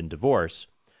marriages end in divorce,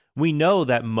 we know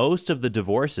that most of the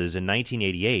divorces in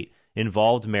 1988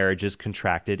 involved marriages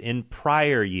contracted in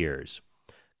prior years.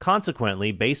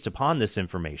 Consequently, based upon this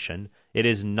information, it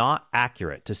is not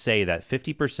accurate to say that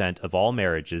 50% of all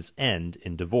marriages end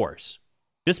in divorce.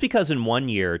 Just because in 1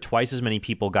 year twice as many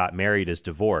people got married as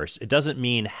divorced, it doesn't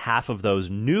mean half of those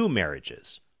new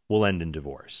marriages will end in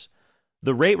divorce.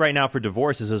 The rate right now for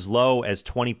divorce is as low as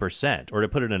 20%, or to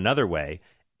put it another way,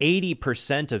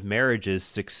 80% of marriages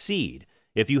succeed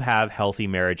if you have healthy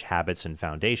marriage habits and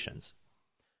foundations.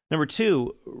 Number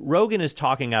two, Rogan is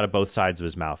talking out of both sides of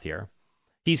his mouth here.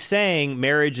 He's saying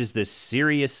marriage is this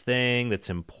serious thing that's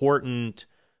important,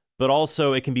 but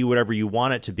also it can be whatever you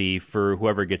want it to be for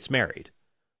whoever gets married.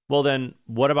 Well, then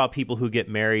what about people who get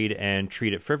married and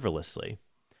treat it frivolously?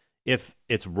 If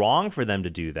it's wrong for them to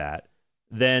do that,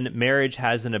 then marriage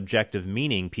has an objective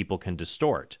meaning people can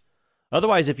distort.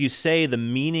 Otherwise, if you say the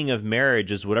meaning of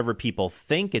marriage is whatever people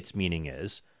think its meaning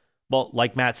is, well,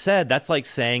 like Matt said, that's like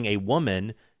saying a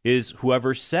woman is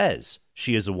whoever says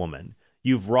she is a woman.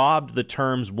 You've robbed the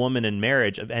terms woman and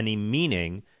marriage of any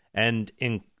meaning, and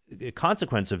in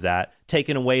consequence of that,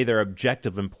 taken away their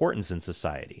objective importance in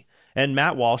society. And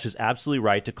Matt Walsh is absolutely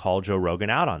right to call Joe Rogan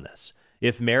out on this.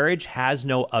 If marriage has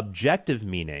no objective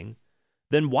meaning,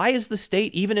 then why is the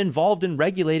state even involved in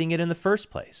regulating it in the first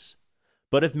place?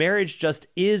 But if marriage just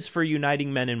is for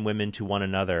uniting men and women to one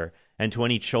another and to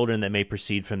any children that may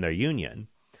proceed from their union,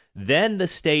 then the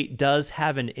state does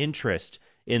have an interest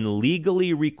in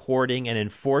legally recording and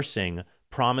enforcing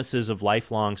promises of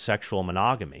lifelong sexual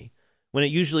monogamy, when it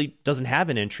usually doesn't have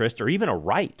an interest or even a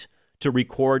right to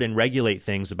record and regulate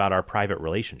things about our private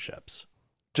relationships.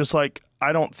 Just like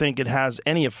I don't think it has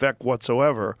any effect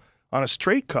whatsoever on a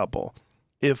straight couple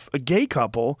if a gay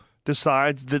couple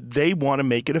decides that they want to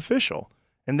make it official.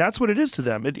 And that's what it is to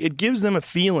them. It gives them a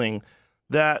feeling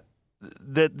that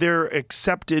they're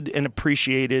accepted and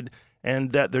appreciated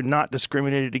and that they're not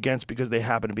discriminated against because they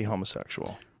happen to be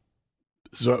homosexual.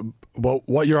 So, well,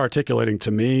 what you're articulating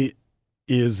to me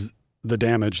is the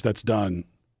damage that's done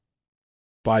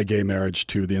by gay marriage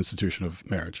to the institution of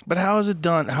marriage. But how is it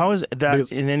done? How is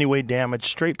that in any way damaged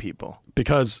straight people?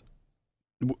 Because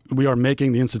we are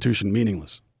making the institution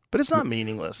meaningless. But it's not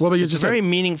meaningless. Well, but it's just very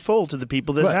meaningful to the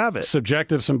people that have it.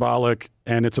 Subjective, symbolic,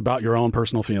 and it's about your own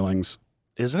personal feelings.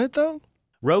 Isn't it, though?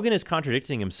 Rogan is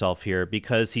contradicting himself here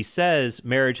because he says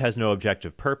marriage has no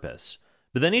objective purpose.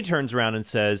 But then he turns around and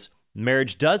says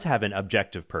marriage does have an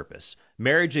objective purpose.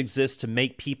 Marriage exists to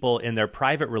make people in their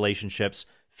private relationships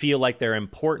feel like they're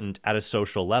important at a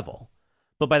social level.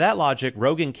 But by that logic,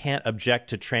 Rogan can't object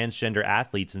to transgender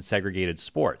athletes in segregated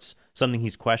sports, something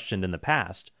he's questioned in the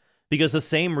past, because the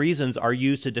same reasons are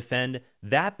used to defend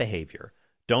that behavior.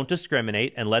 Don't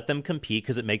discriminate and let them compete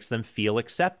because it makes them feel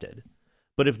accepted.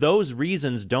 But if those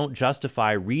reasons don't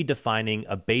justify redefining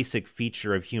a basic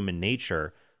feature of human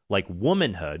nature, like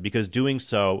womanhood, because doing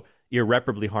so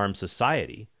irreparably harms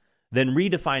society, then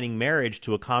redefining marriage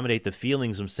to accommodate the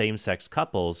feelings of same-sex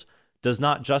couples does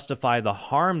not justify the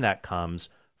harm that comes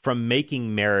from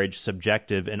making marriage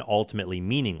subjective and ultimately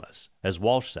meaningless, as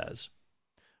Walsh says.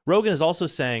 Rogan is also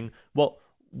saying, well,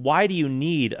 why do you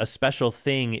need a special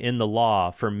thing in the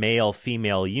law for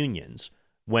male-female unions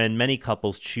when many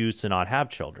couples choose to not have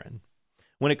children?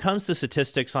 When it comes to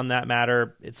statistics on that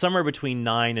matter, it's somewhere between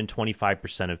 9 and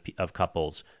 25% of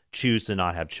couples choose to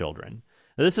not have children.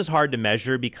 Now, this is hard to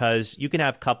measure because you can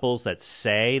have couples that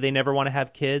say they never want to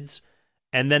have kids,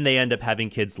 and then they end up having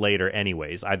kids later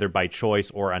anyways, either by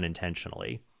choice or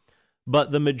unintentionally.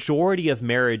 But the majority of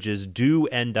marriages do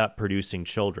end up producing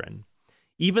children.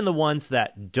 Even the ones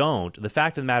that don't, the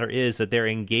fact of the matter is that they're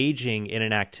engaging in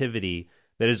an activity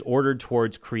that is ordered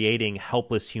towards creating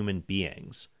helpless human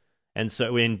beings, and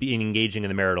so in engaging in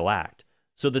the marital act.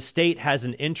 So the state has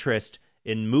an interest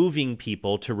in moving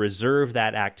people to reserve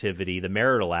that activity, the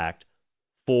marital act,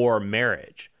 for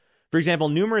marriage. For example,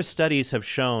 numerous studies have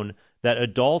shown that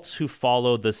adults who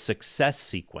follow the success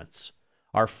sequence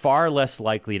are far less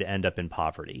likely to end up in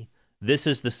poverty. This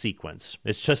is the sequence.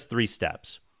 It's just 3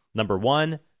 steps. Number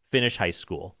 1, finish high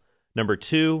school. Number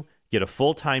 2, get a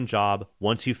full-time job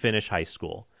once you finish high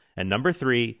school. And number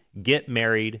 3, get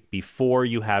married before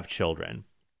you have children.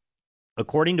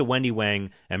 According to Wendy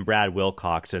Wang and Brad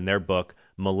Wilcox in their book,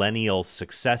 Millennial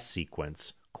Success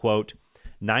Sequence, quote,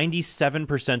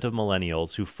 97% of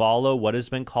millennials who follow what has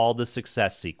been called the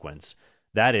success sequence,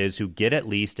 that is, who get at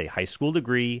least a high school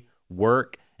degree,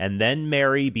 work, and then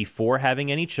marry before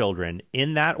having any children,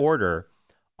 in that order,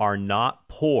 are not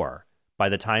poor by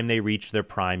the time they reach their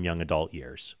prime young adult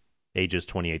years, ages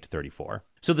 28 to 34.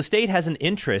 So the state has an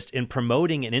interest in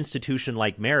promoting an institution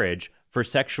like marriage for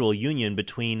sexual union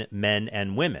between men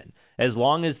and women, as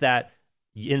long as that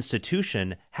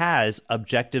institution has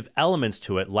objective elements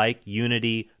to it like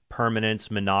unity, permanence,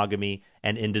 monogamy,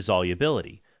 and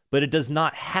indissolubility. But it does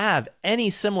not have any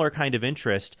similar kind of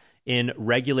interest in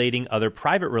regulating other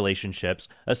private relationships,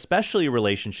 especially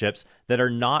relationships that are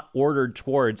not ordered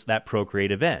towards that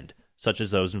procreative end, such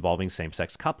as those involving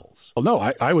same-sex couples. Well,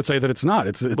 no, I would say that it's not.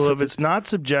 Well, if it's not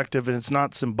subjective and it's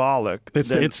not symbolic,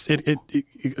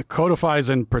 it codifies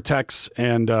and protects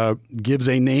and gives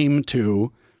a name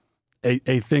to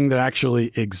a thing that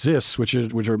actually exists, which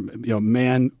are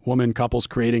man, woman couples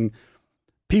creating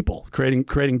people,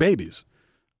 creating babies,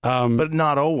 but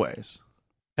not always.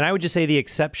 And I would just say the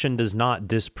exception does not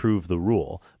disprove the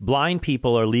rule. Blind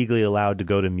people are legally allowed to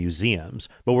go to museums,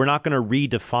 but we're not going to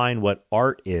redefine what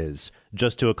art is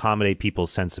just to accommodate people's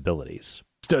sensibilities.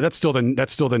 That's still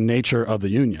the nature of the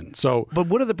union. So, but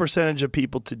what are the percentage of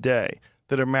people today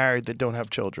that are married that don't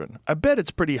have children? I bet it's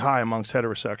pretty high amongst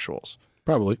heterosexuals.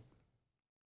 Probably.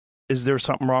 Is there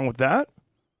something wrong with that?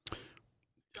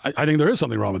 I think there is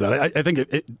something wrong with that. I think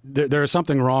there is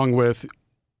something wrong with,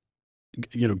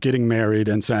 getting married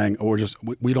and saying, oh, we're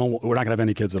not going to have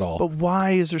any kids at all. But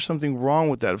why is there something wrong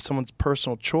with that if someone's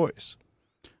personal choice?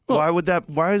 Well,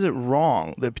 Why is it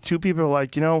wrong that two people are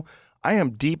like, I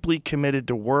am deeply committed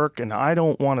to work and I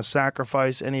don't want to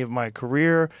sacrifice any of my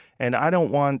career and I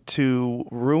don't want to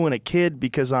ruin a kid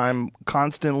because I'm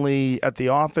constantly at the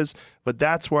office, but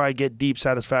that's where I get deep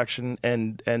satisfaction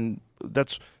and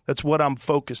that's what I'm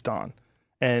focused on.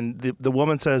 And the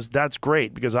woman says, that's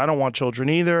great because I don't want children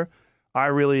either. I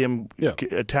really am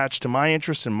attached to my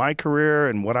interests in my career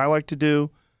and what I like to do.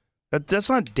 That's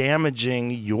not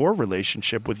damaging your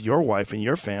relationship with your wife and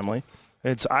your family.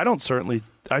 I certainly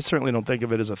don't think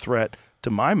of it as a threat to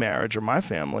my marriage or my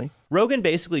family. Rogan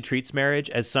basically treats marriage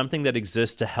as something that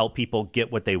exists to help people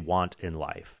get what they want in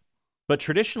life. But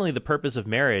traditionally, the purpose of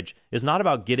marriage is not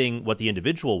about getting what the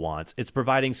individual wants. It's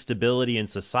providing stability in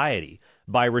society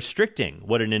by restricting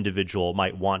what an individual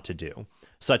might want to do,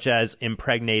 such as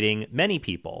impregnating many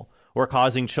people or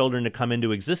causing children to come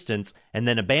into existence and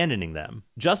then abandoning them.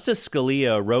 Justice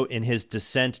Scalia wrote in his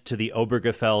dissent to the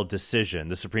Obergefell decision,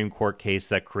 the Supreme Court case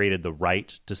that created the right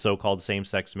to so-called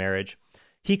same-sex marriage,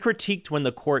 he critiqued when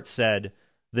the court said,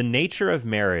 "The nature of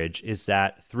marriage is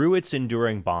that through its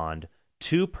enduring bond,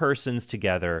 two persons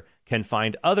together can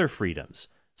find other freedoms,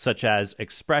 such as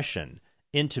expression,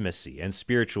 intimacy, and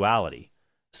spirituality."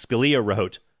 Scalia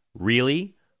wrote,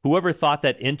 "Really? Whoever thought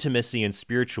that intimacy and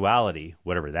spirituality,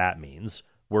 whatever that means,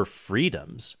 were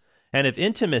freedoms? And if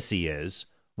intimacy is,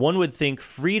 one would think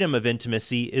freedom of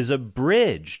intimacy is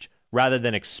abridged rather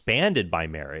than expanded by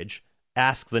marriage.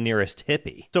 Ask the nearest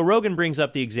hippie." So Rogan brings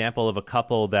up the example of a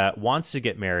couple that wants to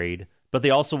get married, but they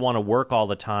also want to work all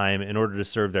the time in order to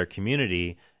serve their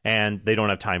community, and they don't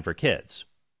have time for kids.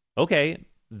 Okay,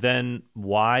 then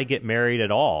why get married at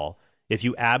all if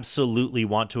you absolutely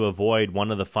want to avoid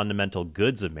one of the fundamental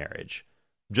goods of marriage?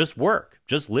 Just work,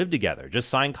 just live together, just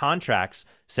sign contracts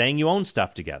saying you own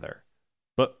stuff together.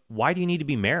 But why do you need to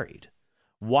be married?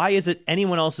 Why is it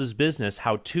anyone else's business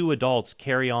how two adults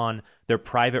carry on their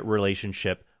private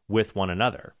relationship with one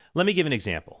another? Let me give an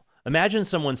example. Imagine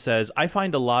someone says, I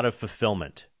find a lot of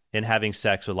fulfillment in having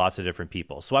sex with lots of different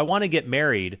people. So I want to get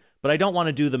married, but I don't want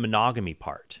to do the monogamy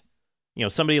part.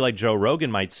 Somebody like Joe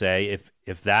Rogan might say,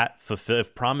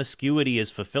 if promiscuity is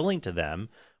fulfilling to them,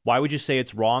 why would you say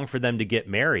it's wrong for them to get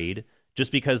married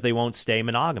just because they won't stay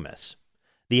monogamous?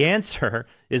 The answer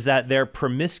is that their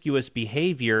promiscuous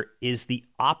behavior is the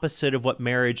opposite of what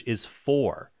marriage is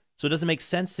for. So it doesn't make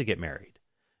sense to get married.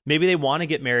 Maybe they want to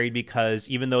get married because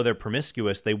even though they're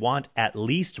promiscuous, they want at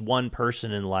least one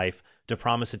person in life to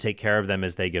promise to take care of them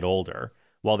as they get older,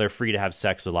 while they're free to have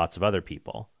sex with lots of other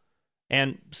people.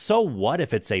 And so what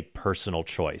if it's a personal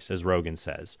choice, as Rogan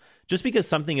says? Just because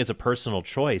something is a personal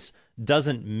choice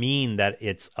doesn't mean that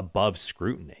it's above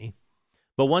scrutiny.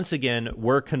 But once again,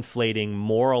 we're conflating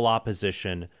moral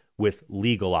opposition with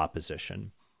legal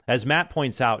opposition. As Matt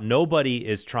points out, nobody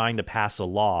is trying to pass a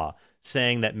law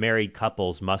saying that married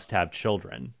couples must have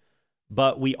children.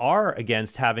 But we are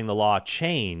against having the law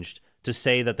changed to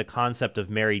say that the concept of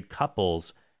married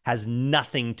couples has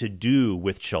nothing to do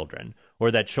with children,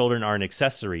 or that children are an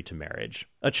accessory to marriage.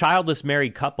 A childless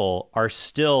married couple are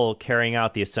still carrying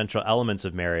out the essential elements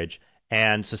of marriage,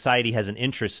 and society has an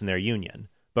interest in their union.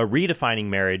 But redefining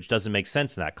marriage doesn't make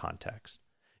sense in that context.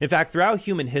 In fact, throughout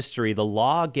human history, the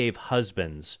law gave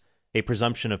husbands a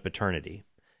presumption of paternity.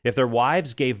 If their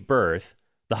wives gave birth,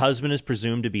 the husband is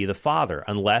presumed to be the father,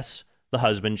 unless the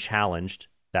husband challenged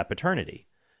that paternity.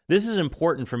 This is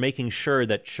important for making sure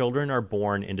that children are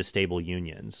born into stable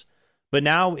unions. But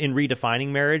now, in redefining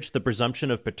marriage, the presumption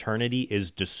of paternity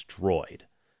is destroyed.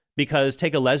 Because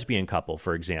take a lesbian couple,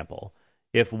 for example.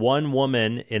 If one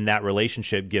woman in that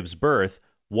relationship gives birth,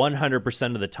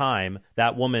 100% of the time,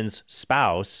 that woman's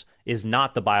spouse is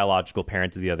not the biological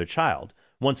parent of the other child.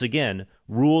 Once again,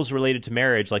 rules related to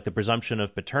marriage, like the presumption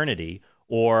of paternity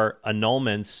or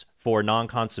annulments for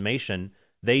non-consummation,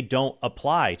 they don't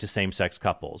apply to same-sex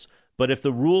couples. But if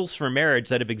the rules for marriage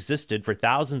that have existed for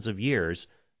thousands of years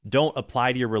don't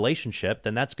apply to your relationship,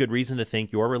 then that's good reason to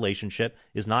think your relationship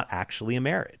is not actually a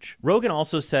marriage. Rogan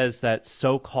also says that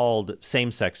so-called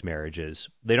same-sex marriages,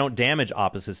 they don't damage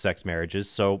opposite-sex marriages,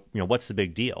 so, what's the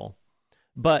big deal?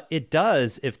 But it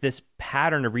does if this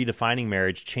pattern of redefining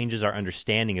marriage changes our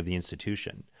understanding of the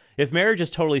institution. If marriage is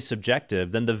totally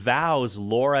subjective, then the vows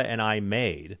Laura and I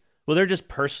made, well, they're just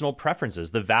personal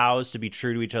preferences. The vows to be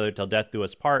true to each other till death do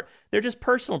us part, they're just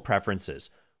personal preferences.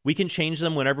 We can change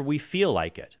them whenever we feel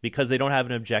like it because they don't have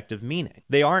an objective meaning.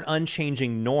 They aren't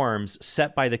unchanging norms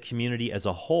set by the community as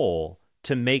a whole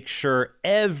to make sure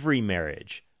every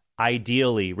marriage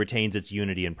ideally retains its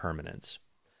unity and permanence.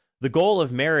 The goal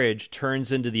of marriage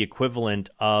turns into the equivalent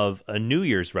of a New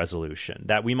Year's resolution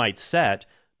that we might set,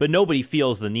 but nobody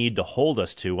feels the need to hold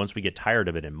us to once we get tired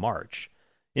of it in March.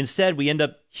 Instead, we end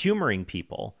up humoring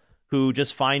people who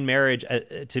just find marriage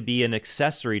to be an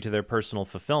accessory to their personal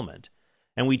fulfillment.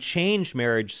 And we change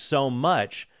marriage so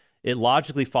much, it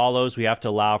logically follows we have to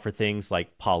allow for things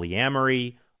like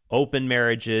polyamory, open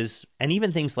marriages, and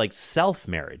even things like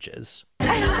self-marriages.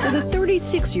 The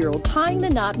 36-year-old tying the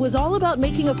knot was all about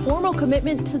making a formal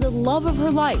commitment to the love of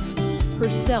her life,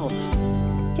 herself.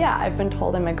 Yeah, I've been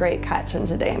told I'm a great catch, and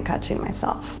today I'm catching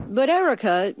myself. But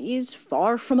Erica is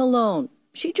far from alone.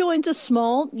 She joins a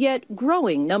small yet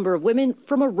growing number of women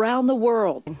from around the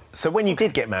world. So when you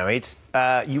did get married,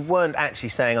 you weren't actually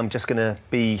saying, I'm just going to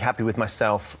be happy with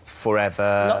myself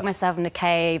forever. Lock myself in a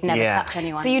cave, never touch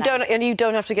anyone. So you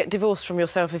don't have to get divorced from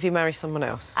yourself if you marry someone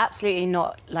else? Absolutely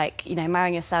not. Like, you know,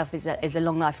 marrying yourself is a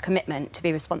long life commitment to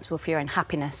be responsible for your own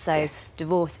happiness. So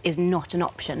divorce is not an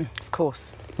option. Of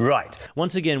course. Right.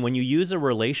 Once again, when you use a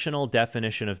relational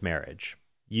definition of marriage,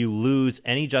 you lose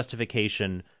any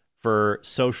justification for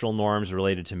social norms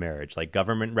related to marriage, like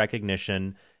government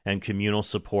recognition and communal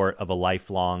support of a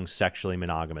lifelong sexually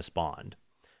monogamous bond.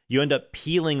 You end up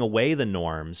peeling away the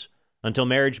norms until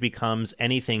marriage becomes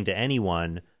anything to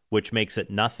anyone, which makes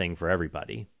it nothing for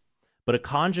everybody. But a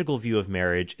conjugal view of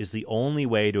marriage is the only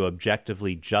way to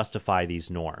objectively justify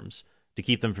these norms, to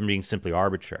keep them from being simply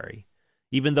arbitrary,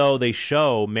 even though they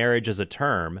show marriage as a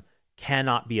term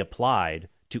cannot be applied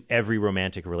to every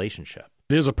romantic relationship.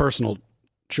 It is a personal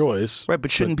choice. Right,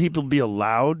 but shouldn't people be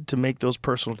allowed to make those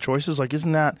personal choices? Like,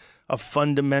 isn't that a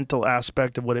fundamental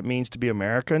aspect of what it means to be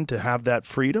American, to have that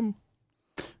freedom?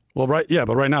 Well, right, yeah,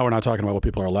 but right now we're not talking about what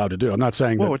people are allowed to do. I'm not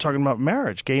saying that... Well, we're talking about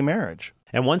marriage, gay marriage.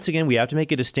 And once again, we have to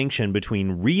make a distinction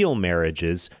between real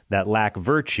marriages that lack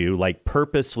virtue, like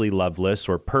purposely loveless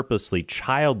or purposely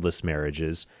childless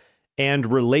marriages,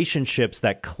 and relationships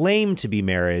that claim to be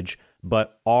marriage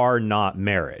but are not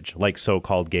marriage, like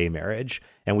so-called gay marriage.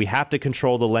 And we have to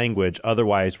control the language,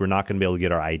 otherwise we're not going to be able to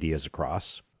get our ideas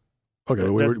across. Okay,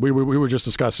 we were just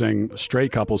discussing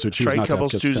straight couples who choose not to have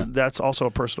kids. That's also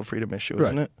a personal freedom issue,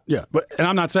 isn't it? Yeah, and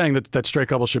I'm not saying that straight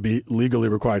couples should be legally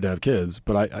required to have kids,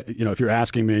 but I if you're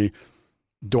asking me,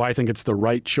 do I think it's the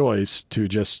right choice to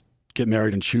just get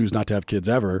married and choose not to have kids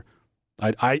ever?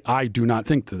 I do not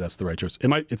think that that's the right choice.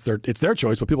 It's their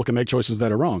choice, but people can make choices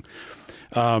that are wrong,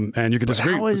 and you can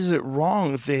disagree. But how is it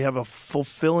wrong if they have a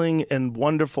fulfilling and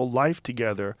wonderful life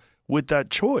together with that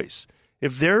choice?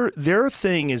 If their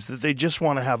thing is that they just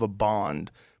want to have a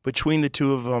bond between the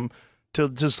two of them to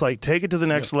just like take it to the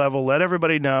next level, let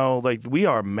everybody know like we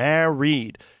are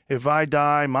married. If I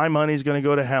die, my money's going to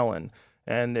go to Helen.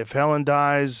 And if Helen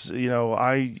dies,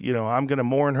 I'm going to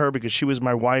mourn her because she was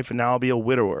my wife and now I'll be a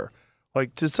widower.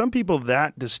 Like, to some people,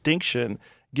 that distinction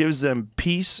gives them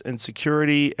peace and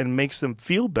security and makes them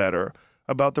feel better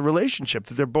about the relationship,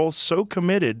 that they're both so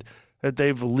committed that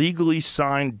they've legally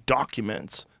signed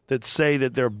documents that say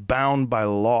that they're bound by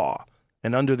law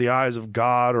and under the eyes of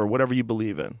God or whatever you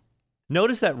believe in.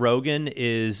 Notice that Rogan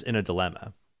is in a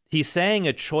dilemma. He's saying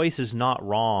a choice is not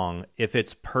wrong if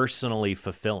it's personally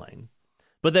fulfilling.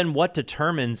 But then what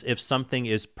determines if something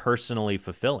is personally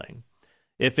fulfilling?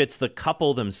 If it's the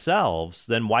couple themselves,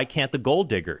 then why can't the gold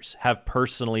diggers have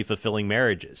personally fulfilling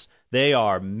marriages? They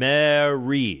are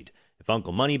married. If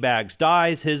Uncle Moneybags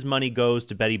dies, his money goes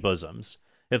to Betty Bosoms.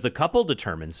 If the couple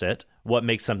determines it, what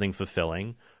makes something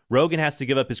fulfilling, Rogan has to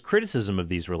give up his criticism of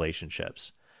these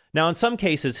relationships. Now, in some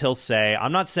cases, he'll say,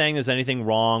 I'm not saying there's anything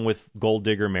wrong with gold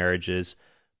digger marriages,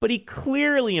 but he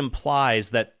clearly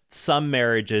implies that some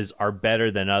marriages are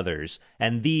better than others,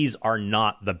 and these are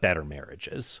not the better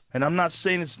marriages. And I'm not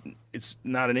saying it's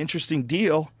not an interesting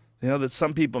deal, that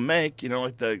some people make,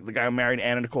 like the guy who married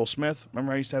Anna Nicole Smith.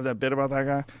 Remember I used to have that bit about that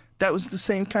guy? That was the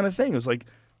same kind of thing. It was like,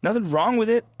 nothing wrong with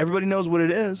it. Everybody knows what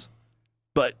it is.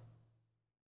 But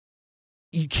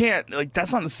you can't,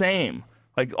 that's not the same.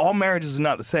 All marriages are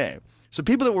not the same. So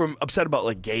people that were upset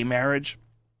about, gay marriage,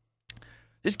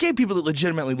 there's gay people that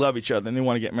legitimately love each other and they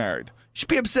want to get married. You should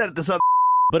be upset at this other.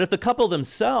 But if the couple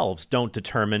themselves don't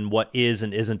determine what is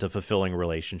and isn't a fulfilling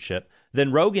relationship,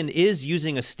 then Rogan is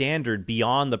using a standard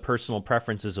beyond the personal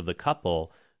preferences of the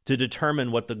couple to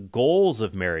determine what the goals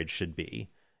of marriage should be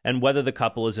and whether the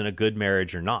couple is in a good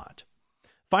marriage or not.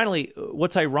 Finally,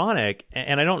 what's ironic,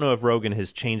 and I don't know if Rogan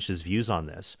has changed his views on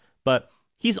this, but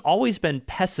he's always been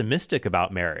pessimistic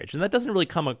about marriage, and that doesn't really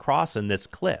come across in this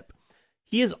clip.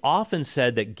 He has often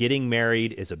said that getting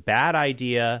married is a bad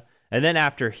idea, and then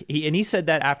he said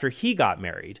that after he got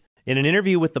married. In an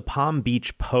interview with the Palm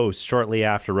Beach Post shortly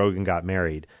after Rogan got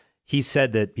married, he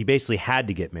said that he basically had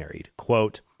to get married.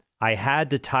 Quote, "I had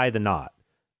to tie the knot.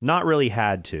 Not really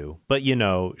had to, but you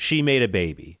know, she made a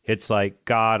baby. It's like,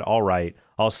 God, all right,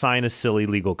 I'll sign a silly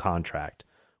legal contract.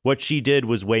 What she did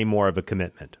was way more of a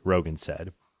commitment," Rogan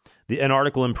said. An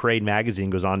article in Parade magazine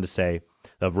goes on to say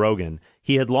of Rogan,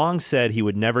 he had long said he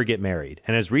would never get married,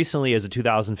 and as recently as a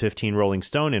 2015 Rolling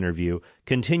Stone interview,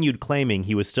 continued claiming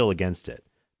he was still against it.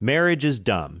 "Marriage is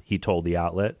dumb," he told the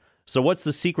outlet. "So what's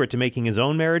the secret to making his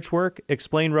own marriage work?"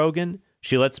 explained Rogan.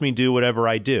 "She lets me do whatever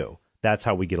I do. That's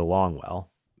how we get along well."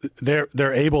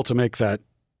 They're able to make that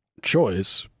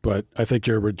choice, but I think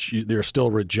you're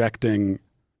still rejecting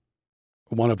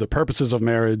one of the purposes of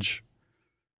marriage.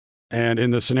 And in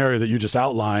the scenario that you just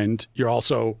outlined, you're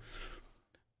also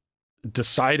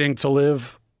deciding to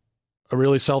live a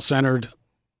really self-centered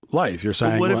life. You're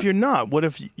saying, but what if you're not? What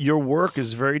if your work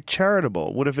is very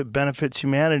charitable? What if it benefits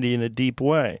humanity in a deep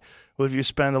way? What if you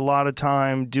spend a lot of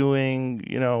time doing,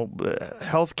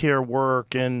 healthcare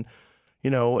work and,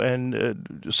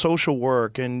 social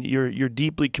work, and you're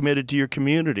deeply committed to your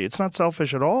community? It's not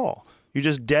selfish at all. You're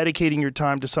just dedicating your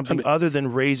time to something other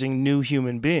than raising new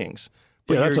human beings.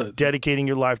 But you're dedicating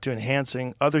your life to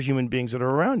enhancing other human beings that are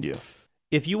around you.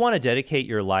 If you want to dedicate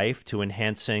your life to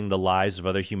enhancing the lives of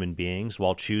other human beings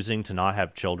while choosing to not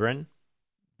have children,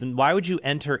 then why would you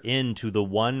enter into the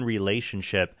one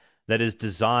relationship that is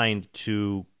designed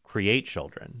to create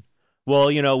children? Well,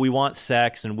 we want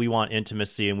sex and we want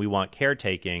intimacy and we want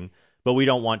caretaking, but we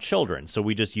don't want children, so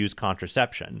we just use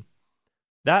contraception.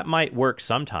 That might work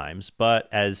sometimes, but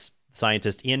as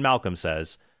scientist Ian Malcolm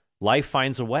says, life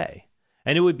finds a way.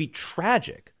 And it would be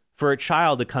tragic for a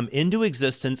child to come into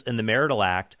existence in the marital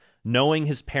act knowing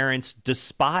his parents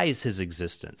despise his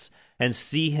existence and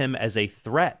see him as a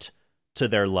threat to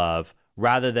their love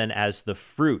rather than as the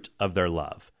fruit of their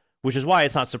love. Which is why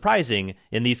it's not surprising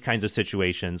in these kinds of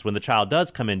situations when the child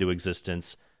does come into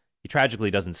existence, he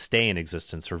tragically doesn't stay in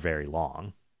existence for very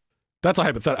long. That's a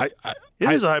hypothetical. It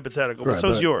is a hypothetical, but so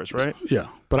is yours, right? Yeah,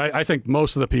 but I think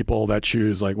most of the people that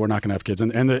choose, like, we're not going to have kids,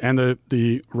 and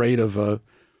the rate of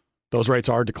those rates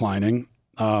are declining,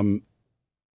 and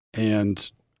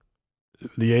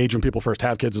the age when people first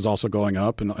have kids is also going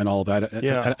up, and all of that.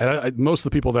 Yeah. And most of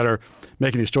the people that are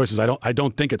making these choices, I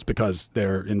don't think it's because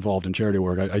they're involved in charity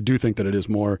work. I do think that it is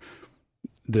more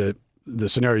the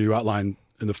scenario you outlined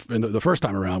in the first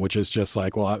time around, which is just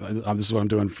like, well, this is what I'm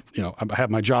doing. I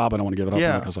have my job. I don't want to give it up.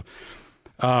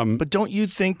 Yeah. But don't you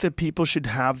think that people should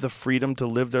have the freedom to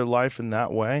live their life in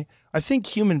that way? I think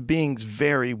human beings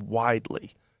vary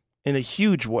widely in a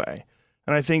huge way.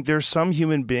 And I think there's some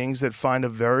human beings that find a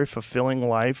very fulfilling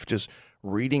life just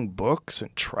reading books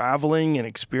and traveling and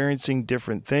experiencing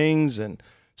different things and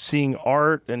seeing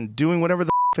art and doing whatever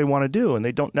the they want to do. And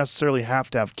they don't necessarily have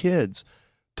to have kids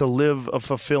to live a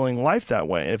fulfilling life that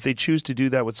way. And if they choose to do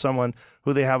that with someone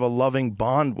who they have a loving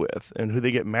bond with and who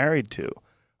they get married to,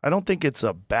 I don't think it's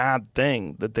a bad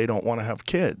thing that they don't want to have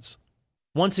kids.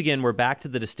 Once again, we're back to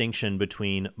the distinction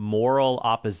between moral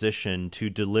opposition to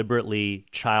deliberately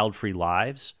child-free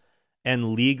lives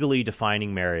and legally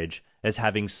defining marriage as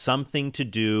having something to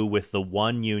do with the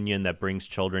one union that brings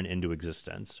children into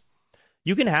existence.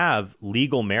 You can have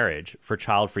legal marriage for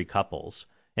child-free couples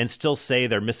and still say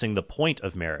they're missing the point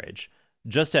of marriage,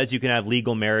 just as you can have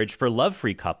legal marriage for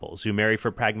love-free couples who marry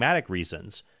for pragmatic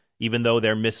reasons, even though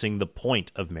they're missing the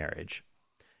point of marriage.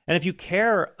 And if you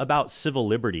care about civil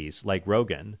liberties like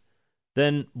Rogan,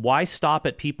 then why stop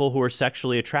at people who are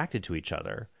sexually attracted to each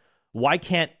other? Why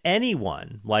can't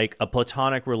anyone, like a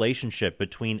platonic relationship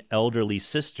between elderly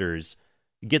sisters,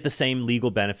 get the same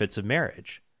legal benefits of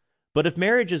marriage? But if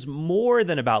marriage is more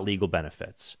than about legal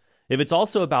benefits, if it's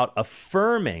also about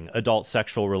affirming adult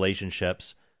sexual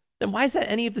relationships, then why is that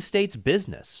any of the state's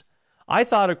business? I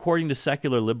thought, according to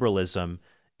secular liberalism,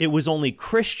 it was only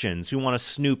Christians who want to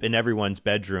snoop in everyone's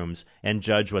bedrooms and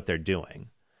judge what they're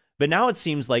doing. But now it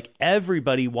seems like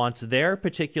everybody wants their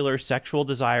particular sexual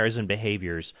desires and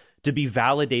behaviors to be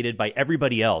validated by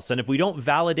everybody else. And if we don't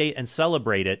validate and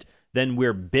celebrate it, then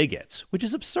we're bigots, which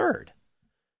is absurd.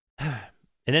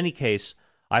 In any case,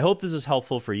 I hope this is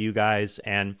helpful for you guys.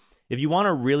 And if you want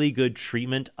a really good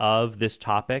treatment of this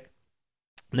topic,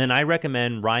 then I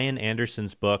recommend Ryan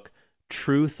Anderson's book,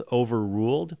 Truth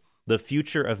Overruled: The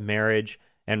Future of Marriage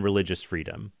and Religious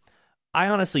Freedom. I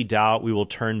honestly doubt we will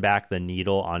turn back the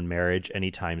needle on marriage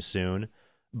anytime soon,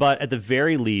 but at the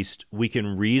very least, we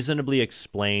can reasonably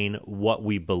explain what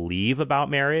we believe about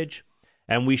marriage,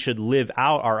 and we should live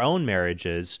out our own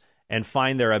marriages and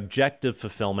find their objective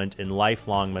fulfillment in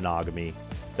lifelong monogamy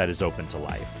that is open to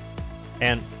life.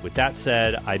 And with that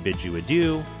said, I bid you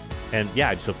adieu, and yeah,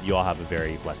 I just hope that you all have a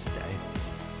very blessed day.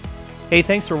 Hey,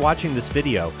 thanks for watching this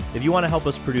video. If you want to help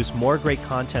us produce more great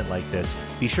content like this,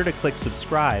 be sure to click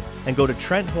subscribe and go to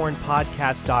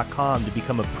TrentHornPodcast.com to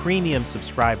become a premium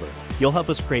subscriber. You'll help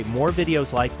us create more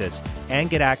videos like this and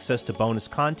get access to bonus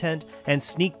content and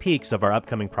sneak peeks of our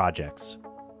upcoming projects.